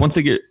got to think once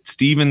they get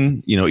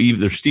Steven, you know,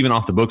 either Steven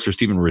off the books or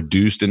Steven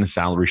reduced in the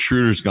salary,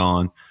 Schroeder's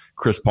gone,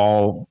 Chris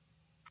Paul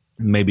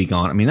may be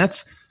gone. I mean,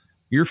 that's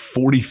your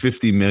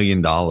 $40-50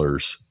 million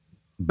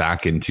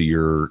back into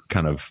your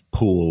kind of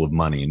pool of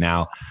money.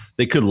 Now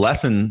they could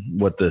lessen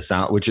what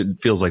which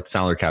it feels like the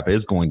salary cap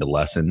is going to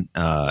lessen.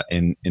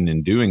 And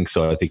in doing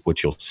so, I think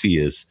what you'll see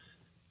is,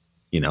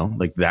 you know,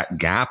 like that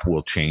gap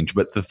will change.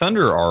 But the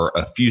Thunder are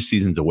a few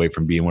seasons away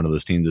from being one of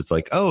those teams that's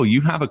like, oh,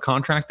 you have a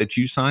contract that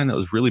you signed that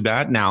was really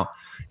bad. Now,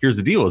 here's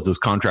the deal: is those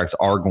contracts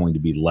are going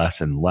to be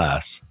less and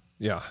less.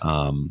 Yeah.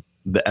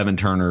 The Evan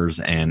Turners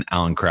and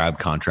Alan Crabb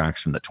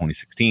contracts from the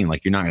 2016,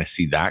 like you're not going to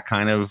see that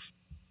kind of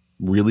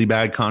really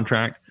bad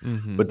contract.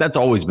 Mm-hmm. But that's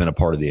always been a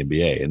part of the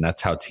NBA, and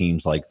that's how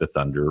teams like the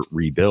Thunder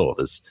rebuild.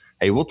 Is,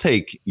 hey, we'll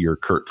take your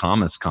Kurt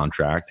Thomas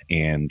contract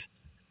and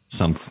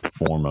some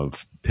form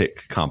of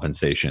pick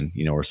compensation,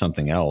 you know, or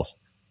something else.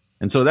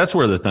 And so that's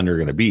where the Thunder are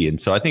going to be.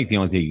 And so I think the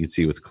only thing you can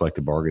see with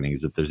collective bargaining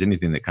is if there's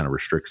anything that kind of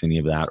restricts any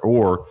of that,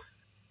 or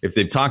if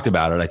they've talked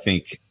about it, I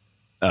think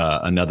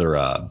another,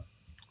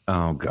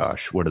 oh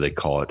gosh, what do they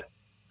call it?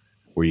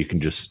 Where you can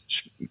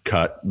just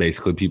cut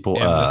basically people.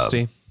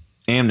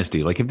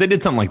 Amnesty. Like if they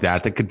did something like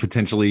that, that could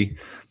potentially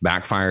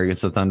backfire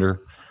against the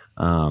Thunder.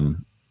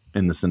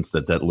 In the sense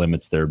that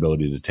limits their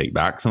ability to take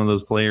back some of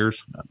those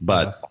players.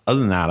 But other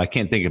than that, I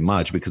can't think of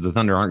much because the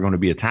Thunder aren't going to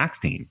be a tax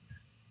team,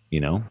 you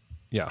know,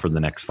 for the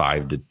next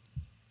 5 to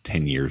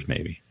 10 years,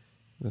 maybe.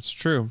 That's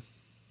true.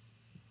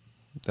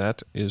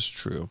 That is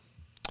true.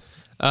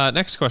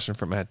 Next question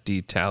from Matt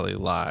D. Tally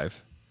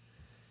Live.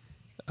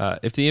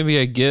 If the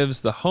NBA gives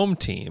the home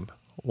team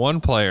one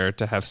player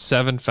to have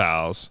 7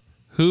 fouls,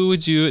 who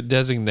would you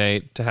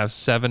designate to have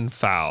 7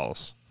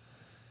 fouls?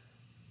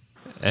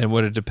 And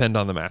would it depend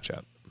on the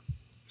matchup?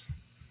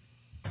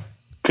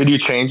 Could you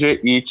change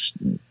it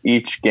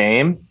each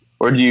game,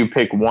 or do you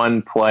pick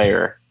one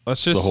player?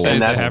 Let's just say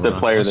that's the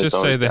player. Let's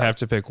just say they have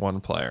to pick one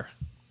player.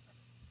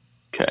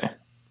 Okay.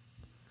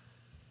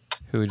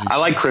 Who would you? I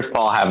like Chris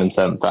Paul having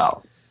 7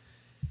 fouls.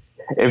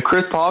 If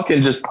Chris Paul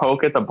can just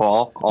poke at the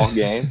ball all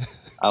game,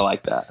 I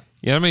like that.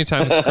 You know how many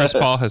times Chris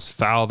Paul has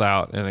fouled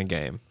out in a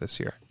game this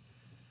year?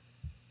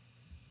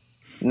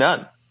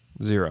 None.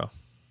 0.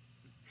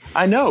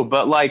 I know,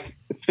 but like,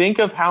 think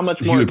of how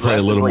much more he would play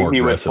a little more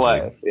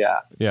aggressively.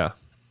 Yeah.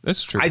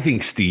 That's true. I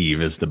think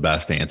Steve is the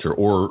best answer,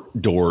 or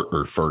Dort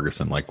or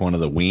Ferguson, like one of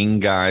the wing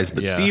guys.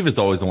 But Steve is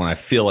always the one I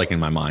feel like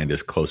in my mind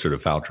is closer to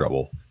foul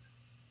trouble.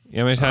 You know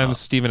how many times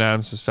Steven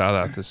Adams has fouled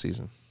out this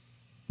season?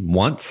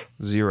 Once?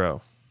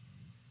 0.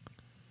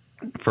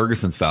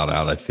 Ferguson's fouled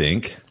out, I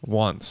think.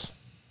 Once.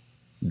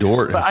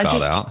 Dort has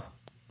fouled out.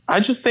 I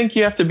just think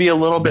you have to be a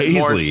little bit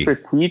more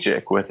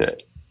strategic with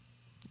it.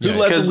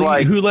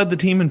 Who led the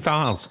team in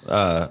foul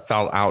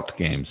out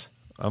games?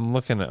 I'm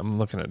looking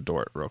at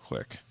Dort real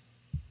quick.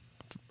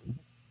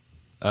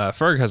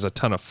 Ferg has a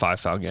ton of 5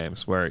 foul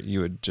games where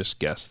you would just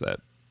guess that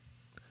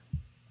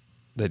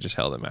they just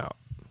held him out.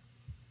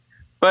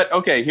 But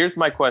okay, here's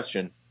my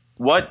question: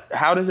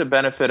 how does it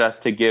benefit us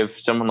to give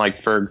someone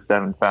like Ferg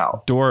 7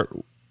 fouls? Dort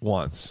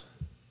once.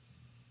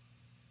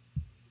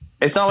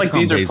 It's not like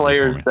these are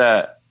players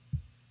that.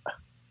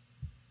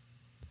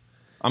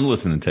 I'm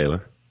listening,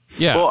 Taylor.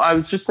 Yeah. Well, I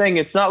was just saying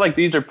it's not like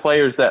these are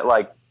players that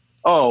like,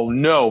 oh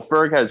no,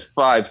 Ferg has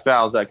 5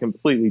 fouls that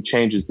completely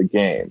changes the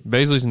game.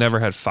 Baisley's never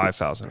had 5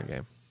 fouls in a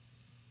game.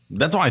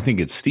 That's why I think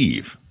it's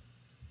Steve.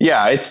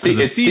 Yeah, it's Steve.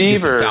 It's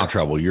Steve or foul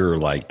trouble. You're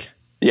like,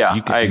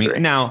 I agree.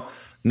 Now,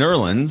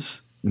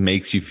 Nerlens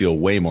makes you feel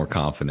way more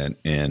confident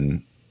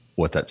in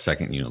what that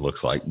second unit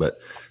looks like, but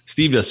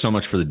Steve does so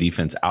much for the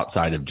defense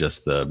outside of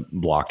just the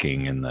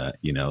blocking and the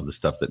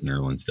stuff that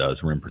Nerlens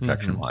does rim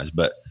protection wise.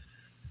 But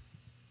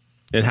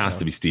it has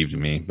to be Steve to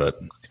me.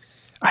 But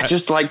I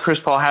just like Chris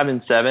Paul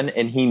having 7,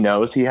 and he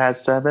knows he has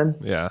 7.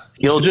 Yeah,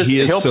 he'll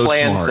so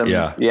plan smart, some.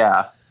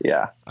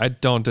 Yeah. I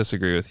don't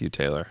disagree with you,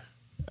 Taylor.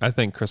 I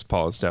think Chris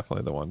Paul is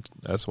definitely the one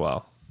as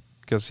well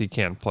because he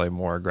can play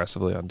more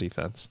aggressively on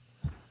defense.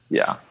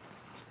 Yeah.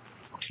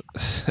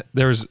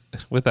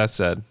 With that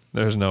said,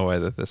 there's no way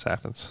that this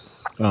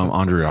happens.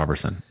 Andre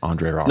Robertson.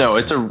 No,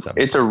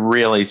 it's a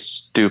really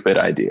stupid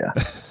idea.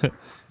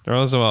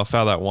 Nerlens Noel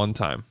fouled that one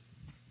time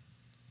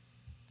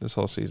this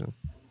whole season.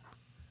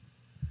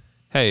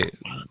 Hey,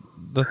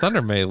 the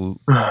Thunder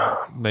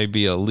may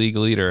be a league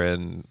leader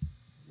in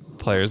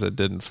players that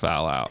didn't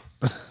foul out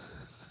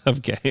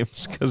of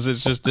games because it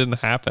just didn't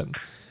happen.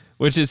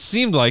 Which it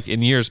seemed like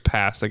in years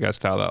past, the guys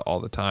fouled out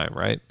all the time,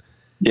 right?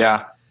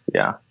 Yeah.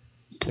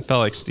 It felt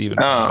like Steven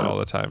fouled out all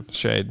the time.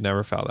 Shade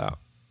never fouled out.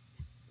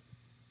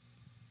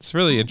 It's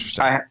really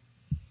interesting.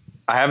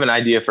 I have an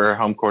idea for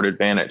home court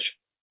advantage.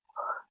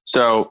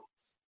 So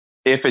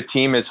if a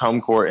team is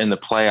home court in the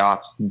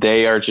playoffs,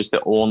 they are just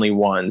the only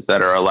ones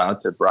that are allowed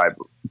to bribe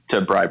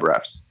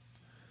refs.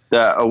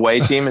 The away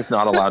team is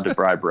not allowed to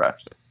bribe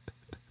refs.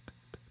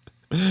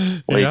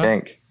 What do you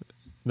think?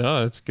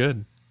 No, that's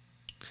good.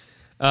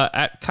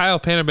 At Kyle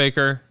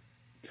Panabaker,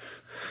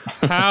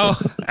 how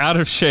out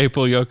of shape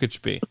will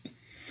Jokic be?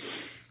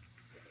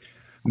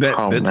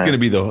 That's going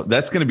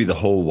to be the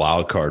whole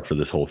wild card for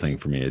this whole thing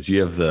for me. Is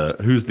you have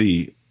who's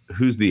the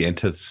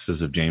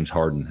antithesis of James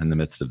Harden in the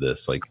midst of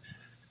this? Like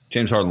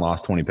James Harden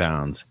lost 20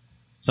 pounds.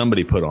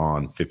 Somebody put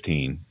on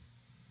 15.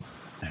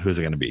 Who's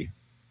it going to be?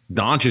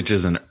 Doncic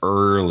is an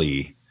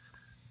early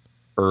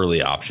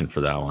option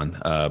for that one,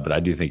 but I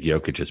do think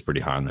Jokic is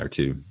pretty high on there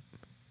too.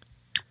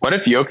 What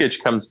if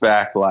Jokic comes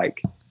back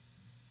like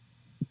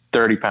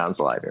 30 pounds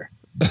lighter?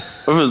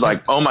 It was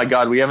like, oh my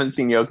God, we haven't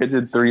seen Jokic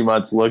in 3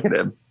 months. Look at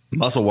him.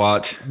 Muscle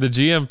watch. The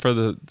GM for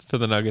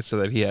the Nuggets said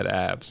that he had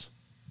abs.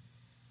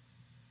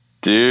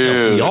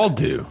 Dude. We all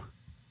do.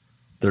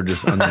 They're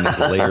just underneath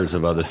layers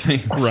of other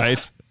things.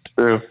 Right.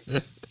 True.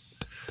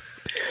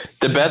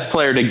 The best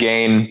player to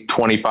gain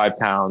 25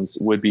 pounds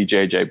would be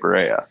JJ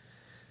Barea.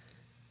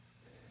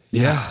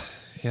 Yeah.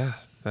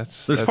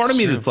 There's part of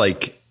me true. that's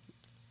like,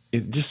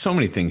 just so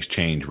many things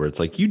change where it's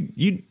like I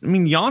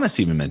mean, Giannis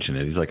even mentioned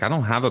it. He's like, I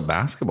don't have a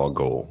basketball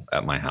goal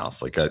at my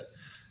house. Like,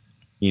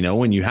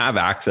 when you have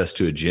access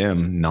to a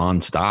gym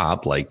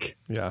nonstop, like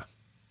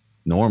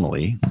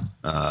normally,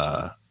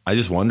 I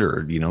just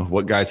wonder,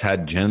 what guys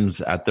had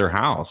gyms at their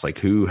house, like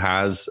who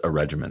has a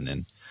regimen,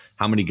 and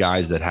how many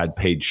guys that had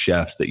paid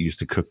chefs that used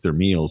to cook their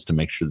meals to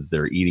make sure that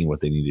they're eating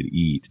what they needed to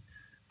eat.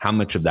 How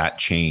much of that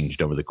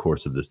changed over the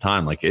course of this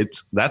time? Like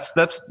that's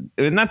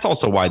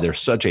also why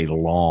there's such a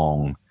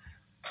long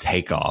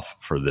takeoff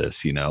for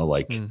this,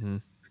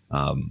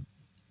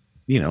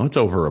 it's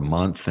over a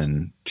month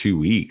and 2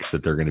 weeks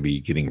that they're going to be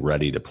getting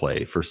ready to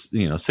play. For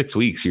 6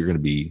 weeks, you're going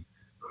to be,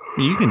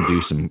 you can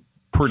do some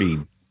pretty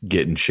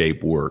get in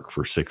shape work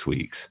for 6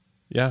 weeks.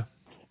 Yeah.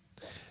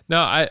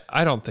 No,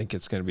 I don't think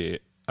it's going to be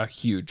a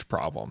huge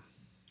problem.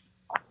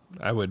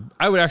 I would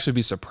actually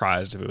be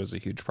surprised if it was a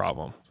huge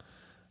problem.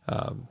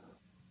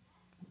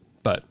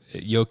 But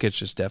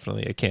Jokic is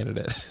definitely a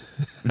candidate.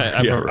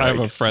 I have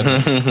a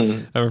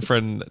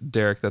friend,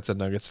 Derek, that's a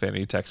Nuggets fan.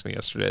 He texted me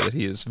yesterday that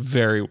he is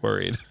very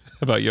worried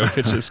about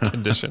Jokic's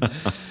condition.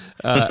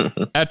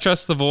 At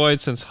Trust the Void,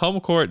 since home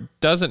court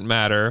doesn't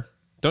matter,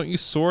 don't you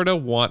sort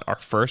of want our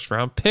first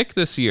round pick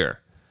this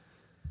year?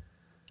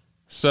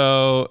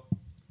 So,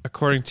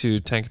 according to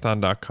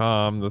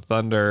Tankathon.com, the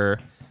Thunder,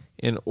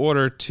 in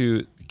order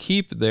to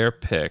keep their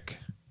pick,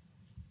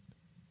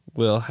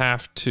 it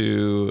has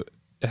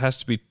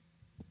to be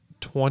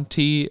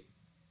 20.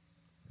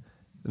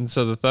 And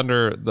so the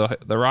Thunder,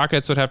 the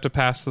Rockets would have to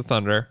pass the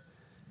Thunder,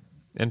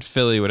 and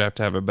Philly would have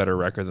to have a better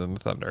record than the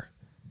Thunder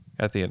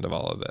at the end of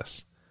all of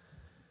this.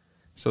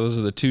 So those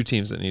are the two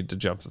teams that need to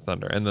jump the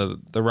Thunder. And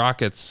the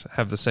Rockets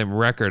have the same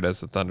record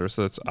as the Thunder,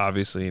 so that's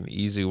obviously an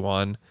easy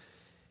one.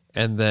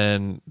 And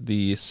then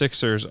the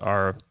Sixers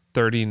are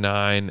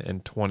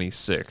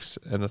 39-26,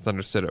 and the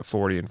Thunder sit at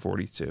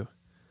 40-42.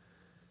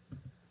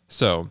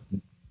 So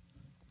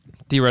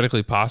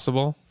theoretically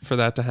possible for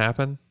that to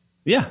happen.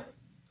 Yeah.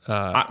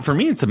 For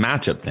me, it's a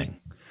matchup thing.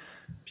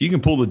 If you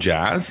can pull the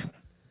Jazz,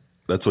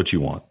 that's what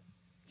you want.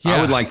 Yeah.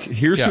 I would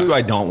here's who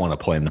I don't want to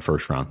play in the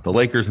first round: the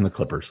Lakers and the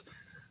Clippers.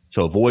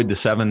 So avoid the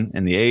 7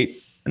 and the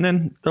 8, and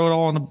then throw it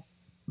all in a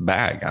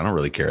bag. I don't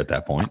really care at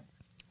that point.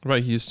 What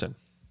about Houston?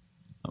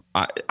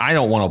 I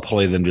don't want to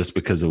play them just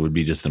because it would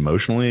be just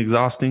emotionally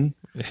exhausting.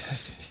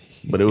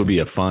 But it would be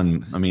a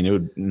fun. I mean, it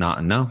would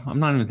not. No, I'm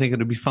not even thinking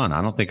it'd be fun.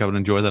 I don't think I would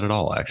enjoy that at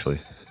all, actually.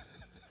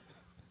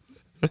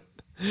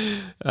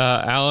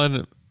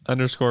 Alan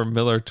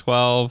 _Miller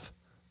 12.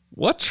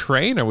 What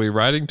train are we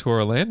riding to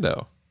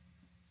Orlando?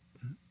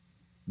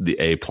 The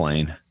A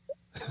plane.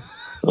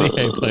 The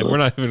A plane. We're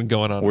not even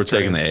going on. We're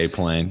taking the A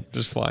plane.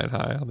 Just flying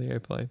high on the A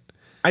plane.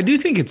 I do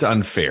think it's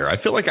unfair. I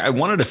feel like I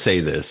wanted to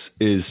say this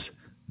is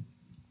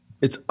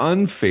it's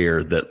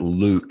unfair that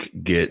Luke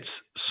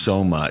gets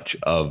so much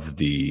of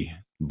the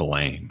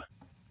blame.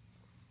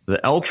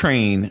 The L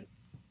train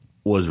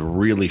was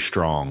really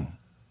strong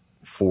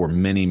for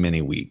many,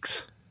 many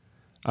weeks.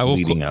 I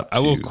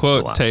will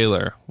quote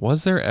Taylor.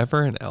 Was there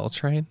ever an L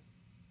train?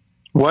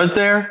 Was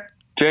there,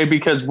 Jay?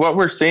 Because what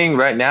we're seeing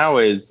right now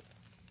is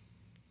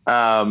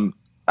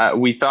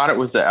we thought it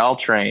was the L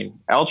train.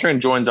 L train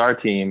joins our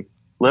team,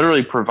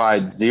 literally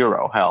provides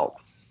zero help.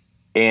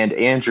 And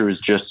Andrew is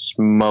just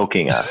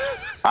smoking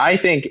us. I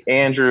think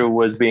Andrew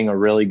was being a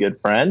really good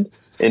friend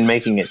and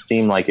making it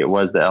seem like it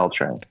was the L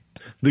train.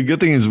 The good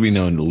thing is we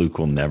know Luke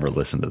will never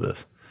listen to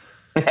this.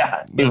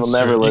 Yeah, he will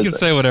never listen. You can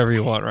say whatever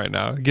you want right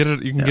now. Get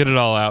it. You can get it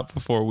all out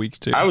before week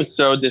 2. I was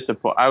so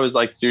disappointed. I was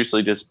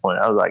seriously disappointed.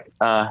 I was like,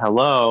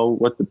 hello,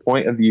 what's the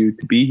point of you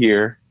to be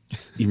here?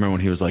 You remember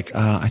when he was like,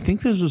 I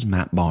think this was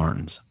Matt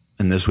Barnes.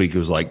 And this week it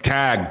was like,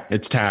 Tag.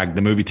 It's Tag.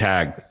 The movie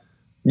Tag.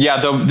 Yeah,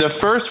 the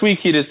first week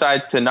he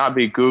decides to not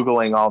be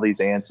Googling all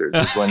these answers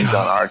is when he's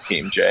on our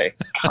team, Jay.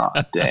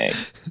 God dang.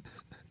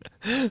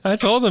 I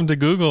told him to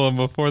Google them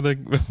before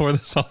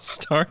this all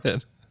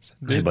started.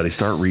 Dude, hey, buddy,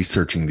 start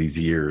researching these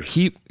years.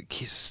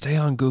 Stay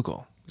on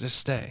Google. Just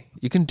stay.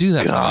 You can do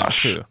that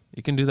Gosh. for them too.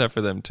 You can do that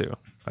for them too.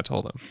 I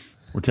told them.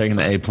 We're taking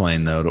the A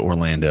plane though to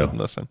Orlando.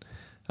 Listen.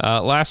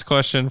 Last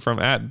question from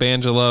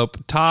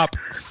 @Bangelope. Top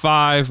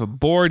 5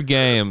 board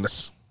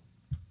games.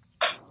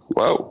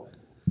 Whoa.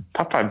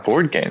 Top 5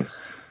 board games.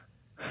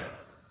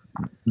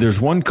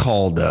 There's one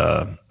called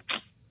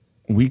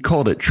we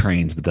called it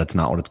Trains, but that's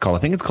not what it's called. I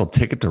think it's called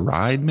Ticket to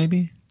Ride,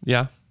 maybe.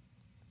 Yeah.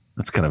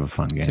 That's kind of a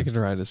fun game. Ticket to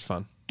Ride is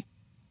fun.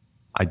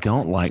 I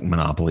don't like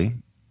Monopoly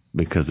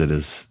because it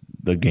is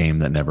the game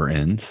that never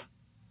ends.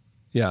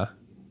 Yeah.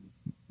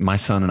 My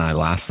son and I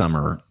last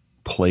summer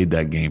played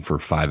that game for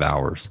 5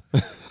 hours.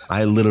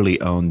 I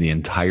literally owned the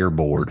entire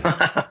board.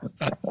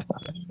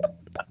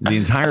 The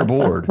entire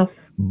board.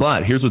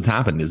 But here's what's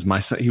happened is my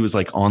son, he was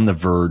like on the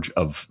verge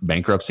of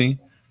bankruptcy,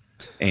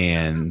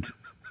 and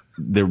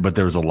there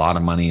was a lot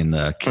of money in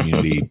the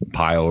community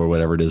pile or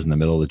whatever it is in the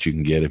middle that you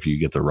can get if you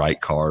get the right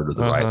card or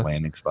the right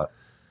landing spot.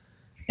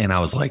 And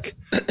I was like,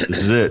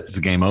 this is it. It's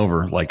the game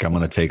over. Like, I'm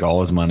going to take all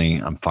his money.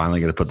 I'm finally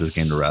going to put this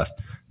game to rest.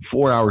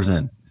 4 hours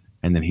in.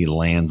 And then he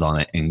lands on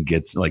it and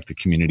gets like the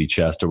community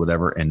chest or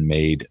whatever and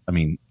made,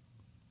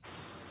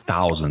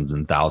 thousands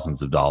and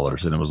thousands of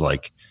dollars. And it was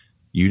like,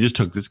 you just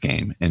took this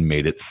game and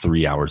made it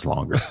 3 hours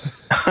longer.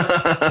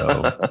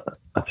 So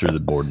I threw the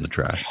board in the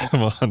trash.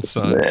 Come on,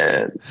 son.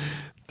 Man.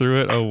 Threw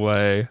it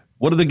away.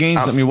 What are the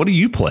games? What do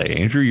you play,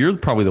 Andrew? You're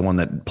probably the one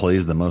that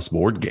plays the most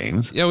board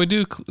games. Yeah, we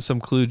do some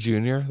Clue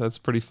Junior. That's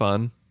pretty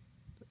fun.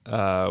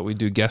 We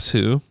do Guess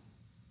Who,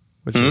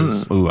 which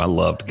is Ooh, I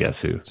loved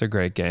Guess Who. it's a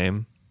great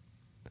game.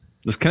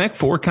 Does Connect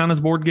 4 count as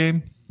board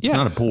game? Yeah. It's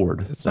not a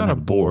board. It's not a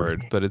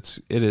board, but it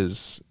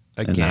is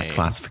a in game. that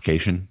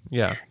classification.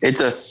 Yeah.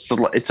 It's a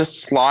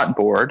slot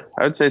board.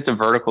 I would say it's a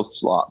vertical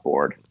slot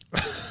board.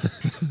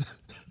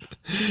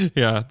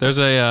 Yeah, there's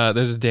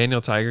a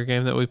Daniel Tiger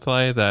game that we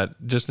play that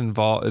just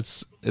involve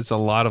it's a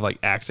lot of like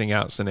acting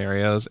out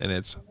scenarios, and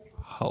it's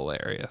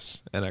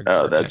hilarious and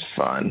That's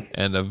fun.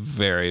 and a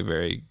very,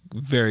 very,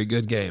 very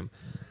good game.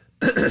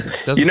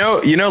 You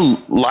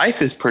know,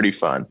 life is pretty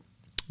fun.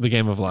 The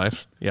game of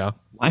life, yeah.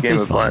 Life Game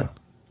is of fun.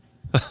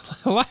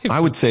 Life. I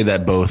would say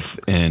that both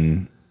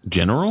in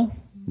general,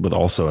 but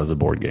also as a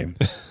board game.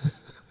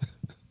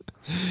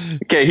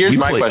 Okay, here's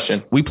my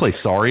question. We play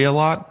Sorry a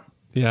lot.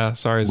 Yeah,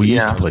 sorry. We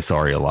used to play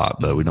Sorry a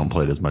lot, but we don't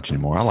play it as much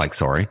anymore. I like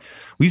Sorry.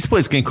 We used to play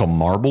this game called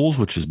Marbles,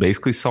 which is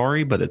basically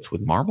Sorry, but it's with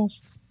marbles.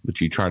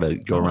 But you try to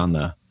go around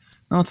the.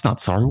 No, it's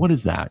not Sorry. What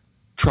is that?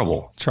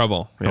 Trouble.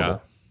 Yeah.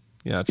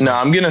 Yeah. No,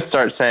 I'm gonna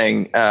start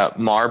saying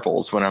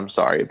marbles when I'm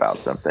sorry about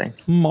something.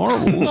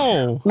 Marbles.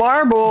 No.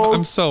 Marbles.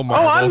 I'm so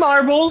Oh, I'm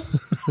marbles.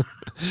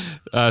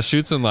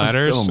 Shoots and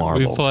Ladders. so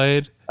We've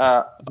played a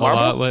lot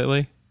Marbles?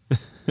 lately,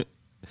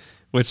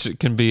 which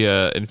can be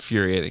a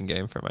infuriating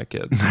game for my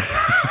kids.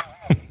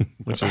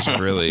 Which is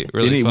really,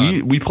 really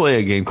fun. We play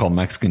a game called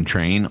Mexican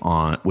Train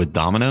with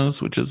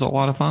dominoes, which is a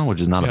lot of fun.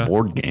 Which is not a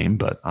board game,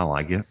 but I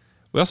like it.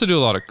 We also do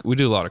a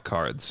lot of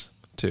cards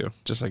too,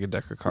 just like a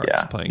deck of cards.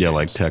 Yeah. Playing Yeah, games.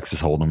 like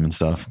Texas Hold'em and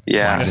stuff.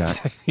 Yeah.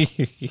 Blackjack.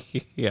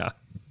 Yeah,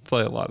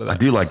 play a lot of I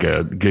that. do like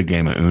a good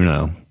game of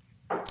Uno.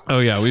 Oh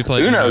yeah, we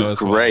play Uno's Uno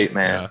as well. great,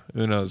 man.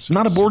 Yeah, Uno's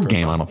Not a board super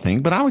game, fun. I don't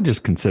think, but I would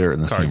just consider it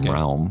in the Card same game.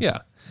 realm. Yeah,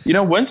 You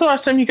know, when's the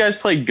last time you guys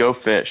played Go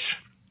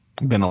Fish?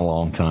 Been a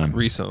long time.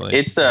 recently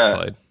It's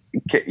played.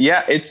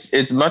 Yeah,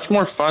 it's much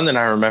more fun than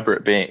I remember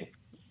it being.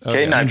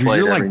 Kate and I Andrew, played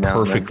you're every like now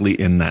and then. perfectly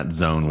in that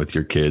zone with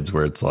your kids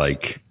where it's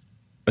like,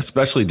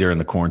 especially during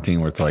the quarantine,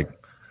 where it's like,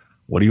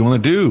 what do you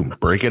want to do?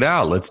 Break it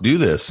out. Let's do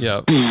this.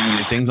 Yep.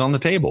 Things on the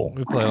table.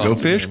 play Go lots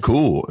of Fish. games.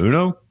 Cool.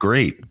 Uno.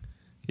 Great.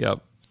 Yep.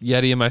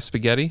 Yeti and my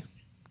spaghetti.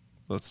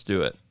 Let's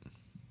do it.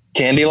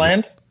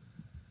 Candyland?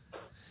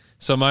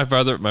 So my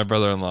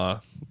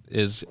brother-in-law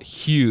is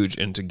huge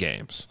into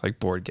games, like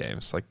board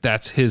games. Like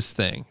that's his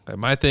thing. Like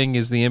my thing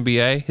is the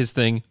NBA. His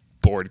thing,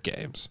 board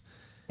games.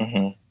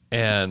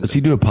 And Does he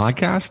do a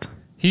podcast?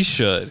 he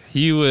should.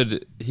 He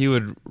would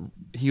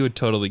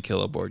totally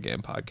kill a board game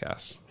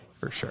podcast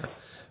for sure.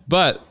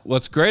 But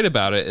what's great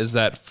about it is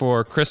that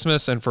for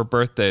Christmas and for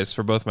birthdays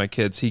for both my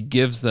kids, he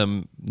gives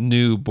them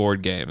new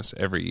board games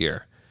every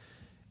year.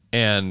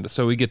 And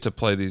so we get to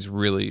play these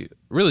really,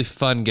 really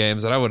fun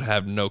games that I would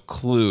have no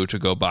clue to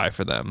go buy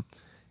for them.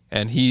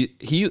 And he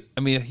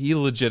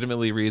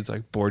legitimately reads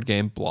like board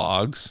game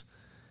blogs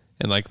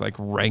and like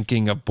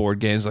ranking of board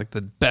games, like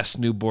the best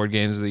new board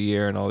games of the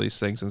year and all these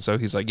things. And so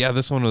he's like, yeah,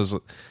 this one was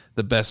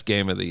the best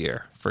game of the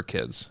year for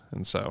kids.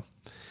 And so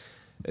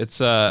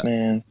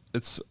I'm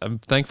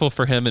thankful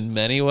for him in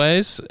many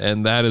ways.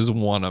 And that is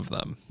one of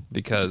them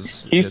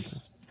because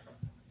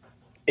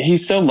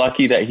He's so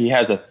lucky that he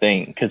has a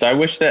thing, because I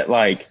wish that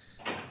like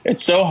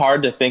it's so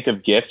hard to think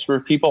of gifts for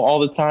people all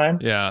the time.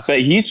 Yeah.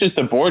 But he's just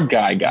a board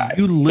guy. You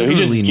So he literally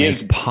just make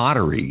gives.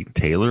 pottery,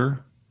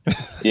 Taylor.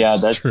 Yeah,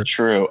 that's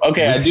true.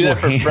 Okay, I With do your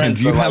that for hands.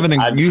 friends. You but, have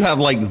like, you have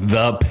like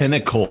the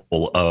pinnacle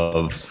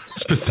of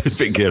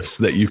specific gifts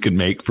that you can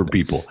make for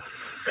people.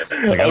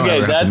 Like, I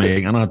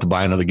don't have to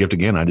buy another gift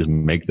again. I just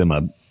make them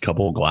a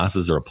couple of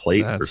glasses or a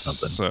plate or that's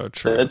something. so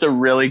true. That's a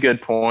really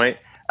good point.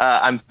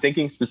 I'm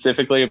thinking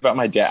specifically about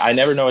my dad. I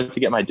never know what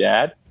to get my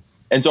dad.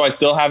 And so I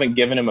still haven't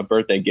given him a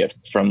birthday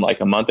gift from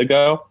like a month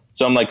ago.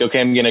 So I'm like,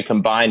 okay, I'm going to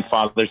combine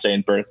Father's Day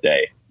and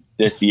birthday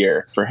this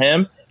year for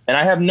him. And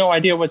I have no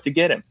idea what to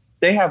get him.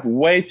 They have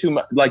way too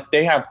much. Like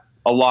they have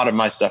a lot of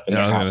my stuff in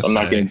their house. I'm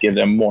not going to give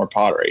them more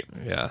pottery.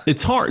 Yeah.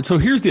 It's hard. So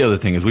here's the other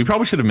thing is we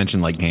probably should have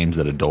mentioned like games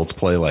that adults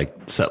play, like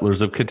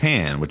Settlers of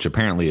Catan, which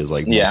apparently is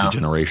like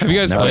multi-generational. Have you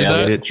guys played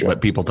that?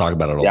 But people talk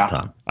about it all the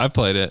time. I've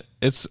played it.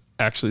 It's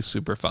actually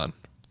super fun.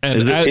 And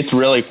it's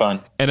really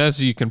fun. And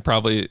as you can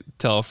probably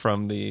tell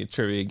from the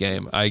trivia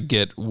game, I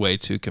get way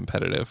too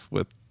competitive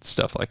with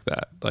stuff like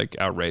that, like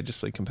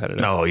outrageously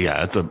competitive. Oh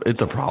yeah,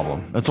 it's a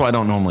problem. That's why I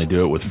don't normally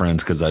do it with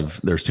friends, because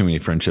there's too many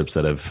friendships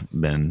that have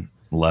been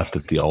left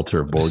at the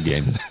altar of board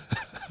games.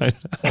 I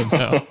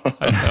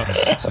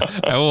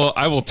know.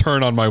 I will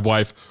turn on my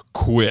wife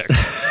quick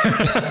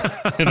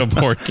in a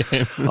board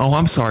game. Oh,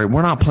 I'm sorry.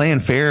 We're not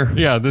playing fair.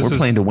 Yeah, we're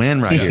playing to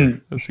win right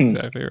here. That's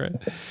exactly right.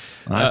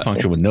 I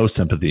function with no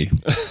sympathy.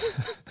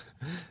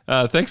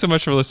 Thanks so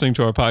much for listening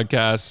to our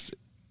podcast.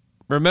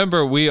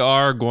 Remember, we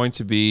are going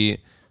to be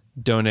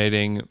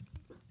donating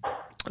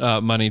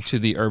money to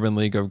the Urban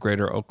League of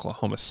Greater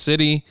Oklahoma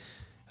City.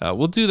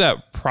 We'll do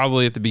that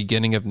probably at the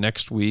beginning of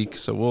next week.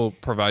 So we'll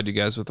provide you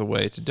guys with a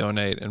way to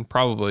donate, and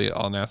probably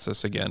I'll announce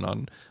this again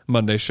on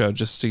Monday's show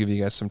just to give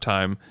you guys some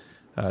time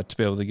to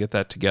be able to get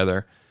that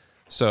together.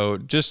 So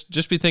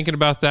just be thinking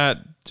about that.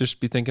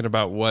 Just be thinking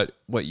about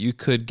what you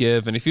could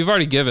give. And if you've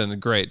already given,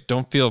 great.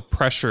 Don't feel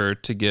pressure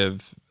to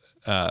give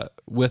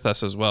with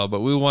us as well.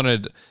 But we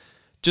wanted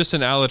just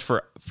an outlet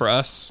for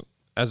us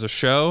as a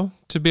show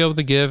to be able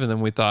to give. And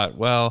then we thought,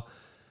 well,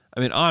 I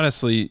mean,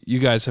 honestly, you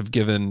guys have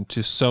given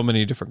to so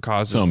many different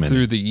causes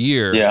through the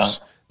years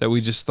that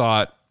we just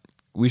thought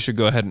we should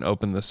go ahead and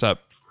open this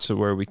up to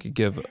where we could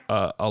give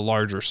a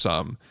larger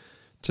sum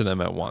to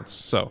them at once.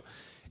 So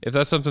if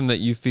that's something that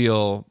you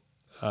feel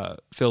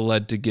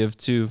led to give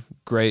to,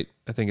 great.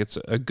 I think it's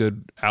a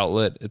good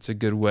outlet. It's a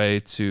good way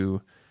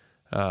to,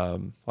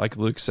 like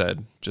Luke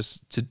said,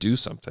 just to do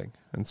something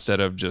instead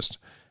of just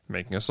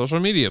making a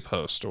social media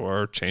post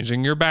or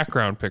changing your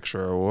background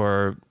picture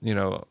or,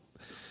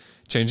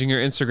 changing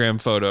your Instagram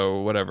photo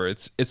or whatever.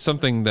 It's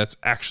something that's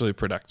actually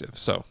productive.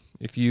 So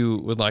if you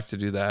would like to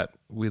do that,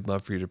 we'd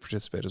love for you to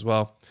participate as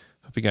well.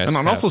 Hope you guys. And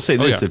I'll also say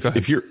this: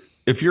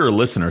 if you're a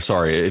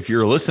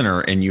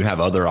listener, and you have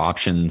other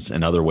options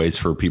and other ways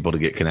for people to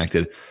get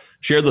connected,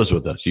 share those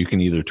with us. You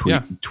can either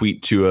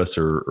tweet to us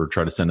or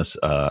try to send us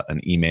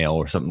an email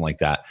or something like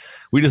that.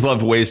 We just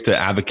love ways to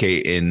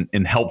advocate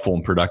in helpful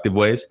and productive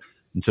ways.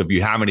 And so if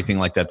you have anything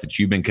like that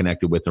you've been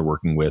connected with or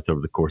working with over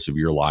the course of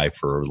your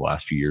life or over the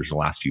last few years or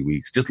last few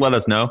weeks, just let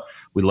us know.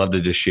 We'd love to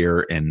just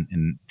share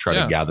and try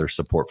to gather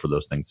support for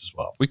those things as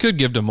well. We could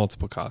give to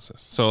multiple causes.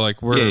 So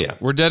like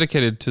we're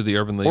dedicated to the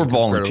Urban League. Or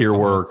volunteer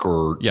work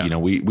or,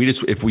 we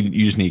just, if you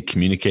just need to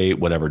communicate,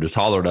 whatever, just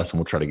holler at us and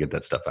we'll try to get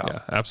that stuff out.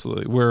 Yeah,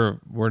 absolutely.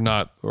 We're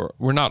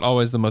not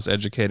always the most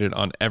educated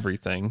on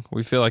everything.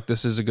 We feel like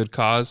this is a good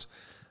cause,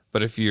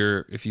 but if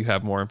you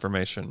have more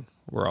information,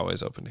 we're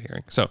always open to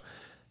hearing. So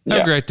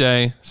have a great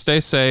day. Stay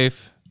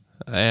safe.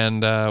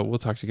 And we'll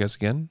talk to you guys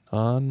again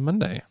on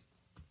Monday.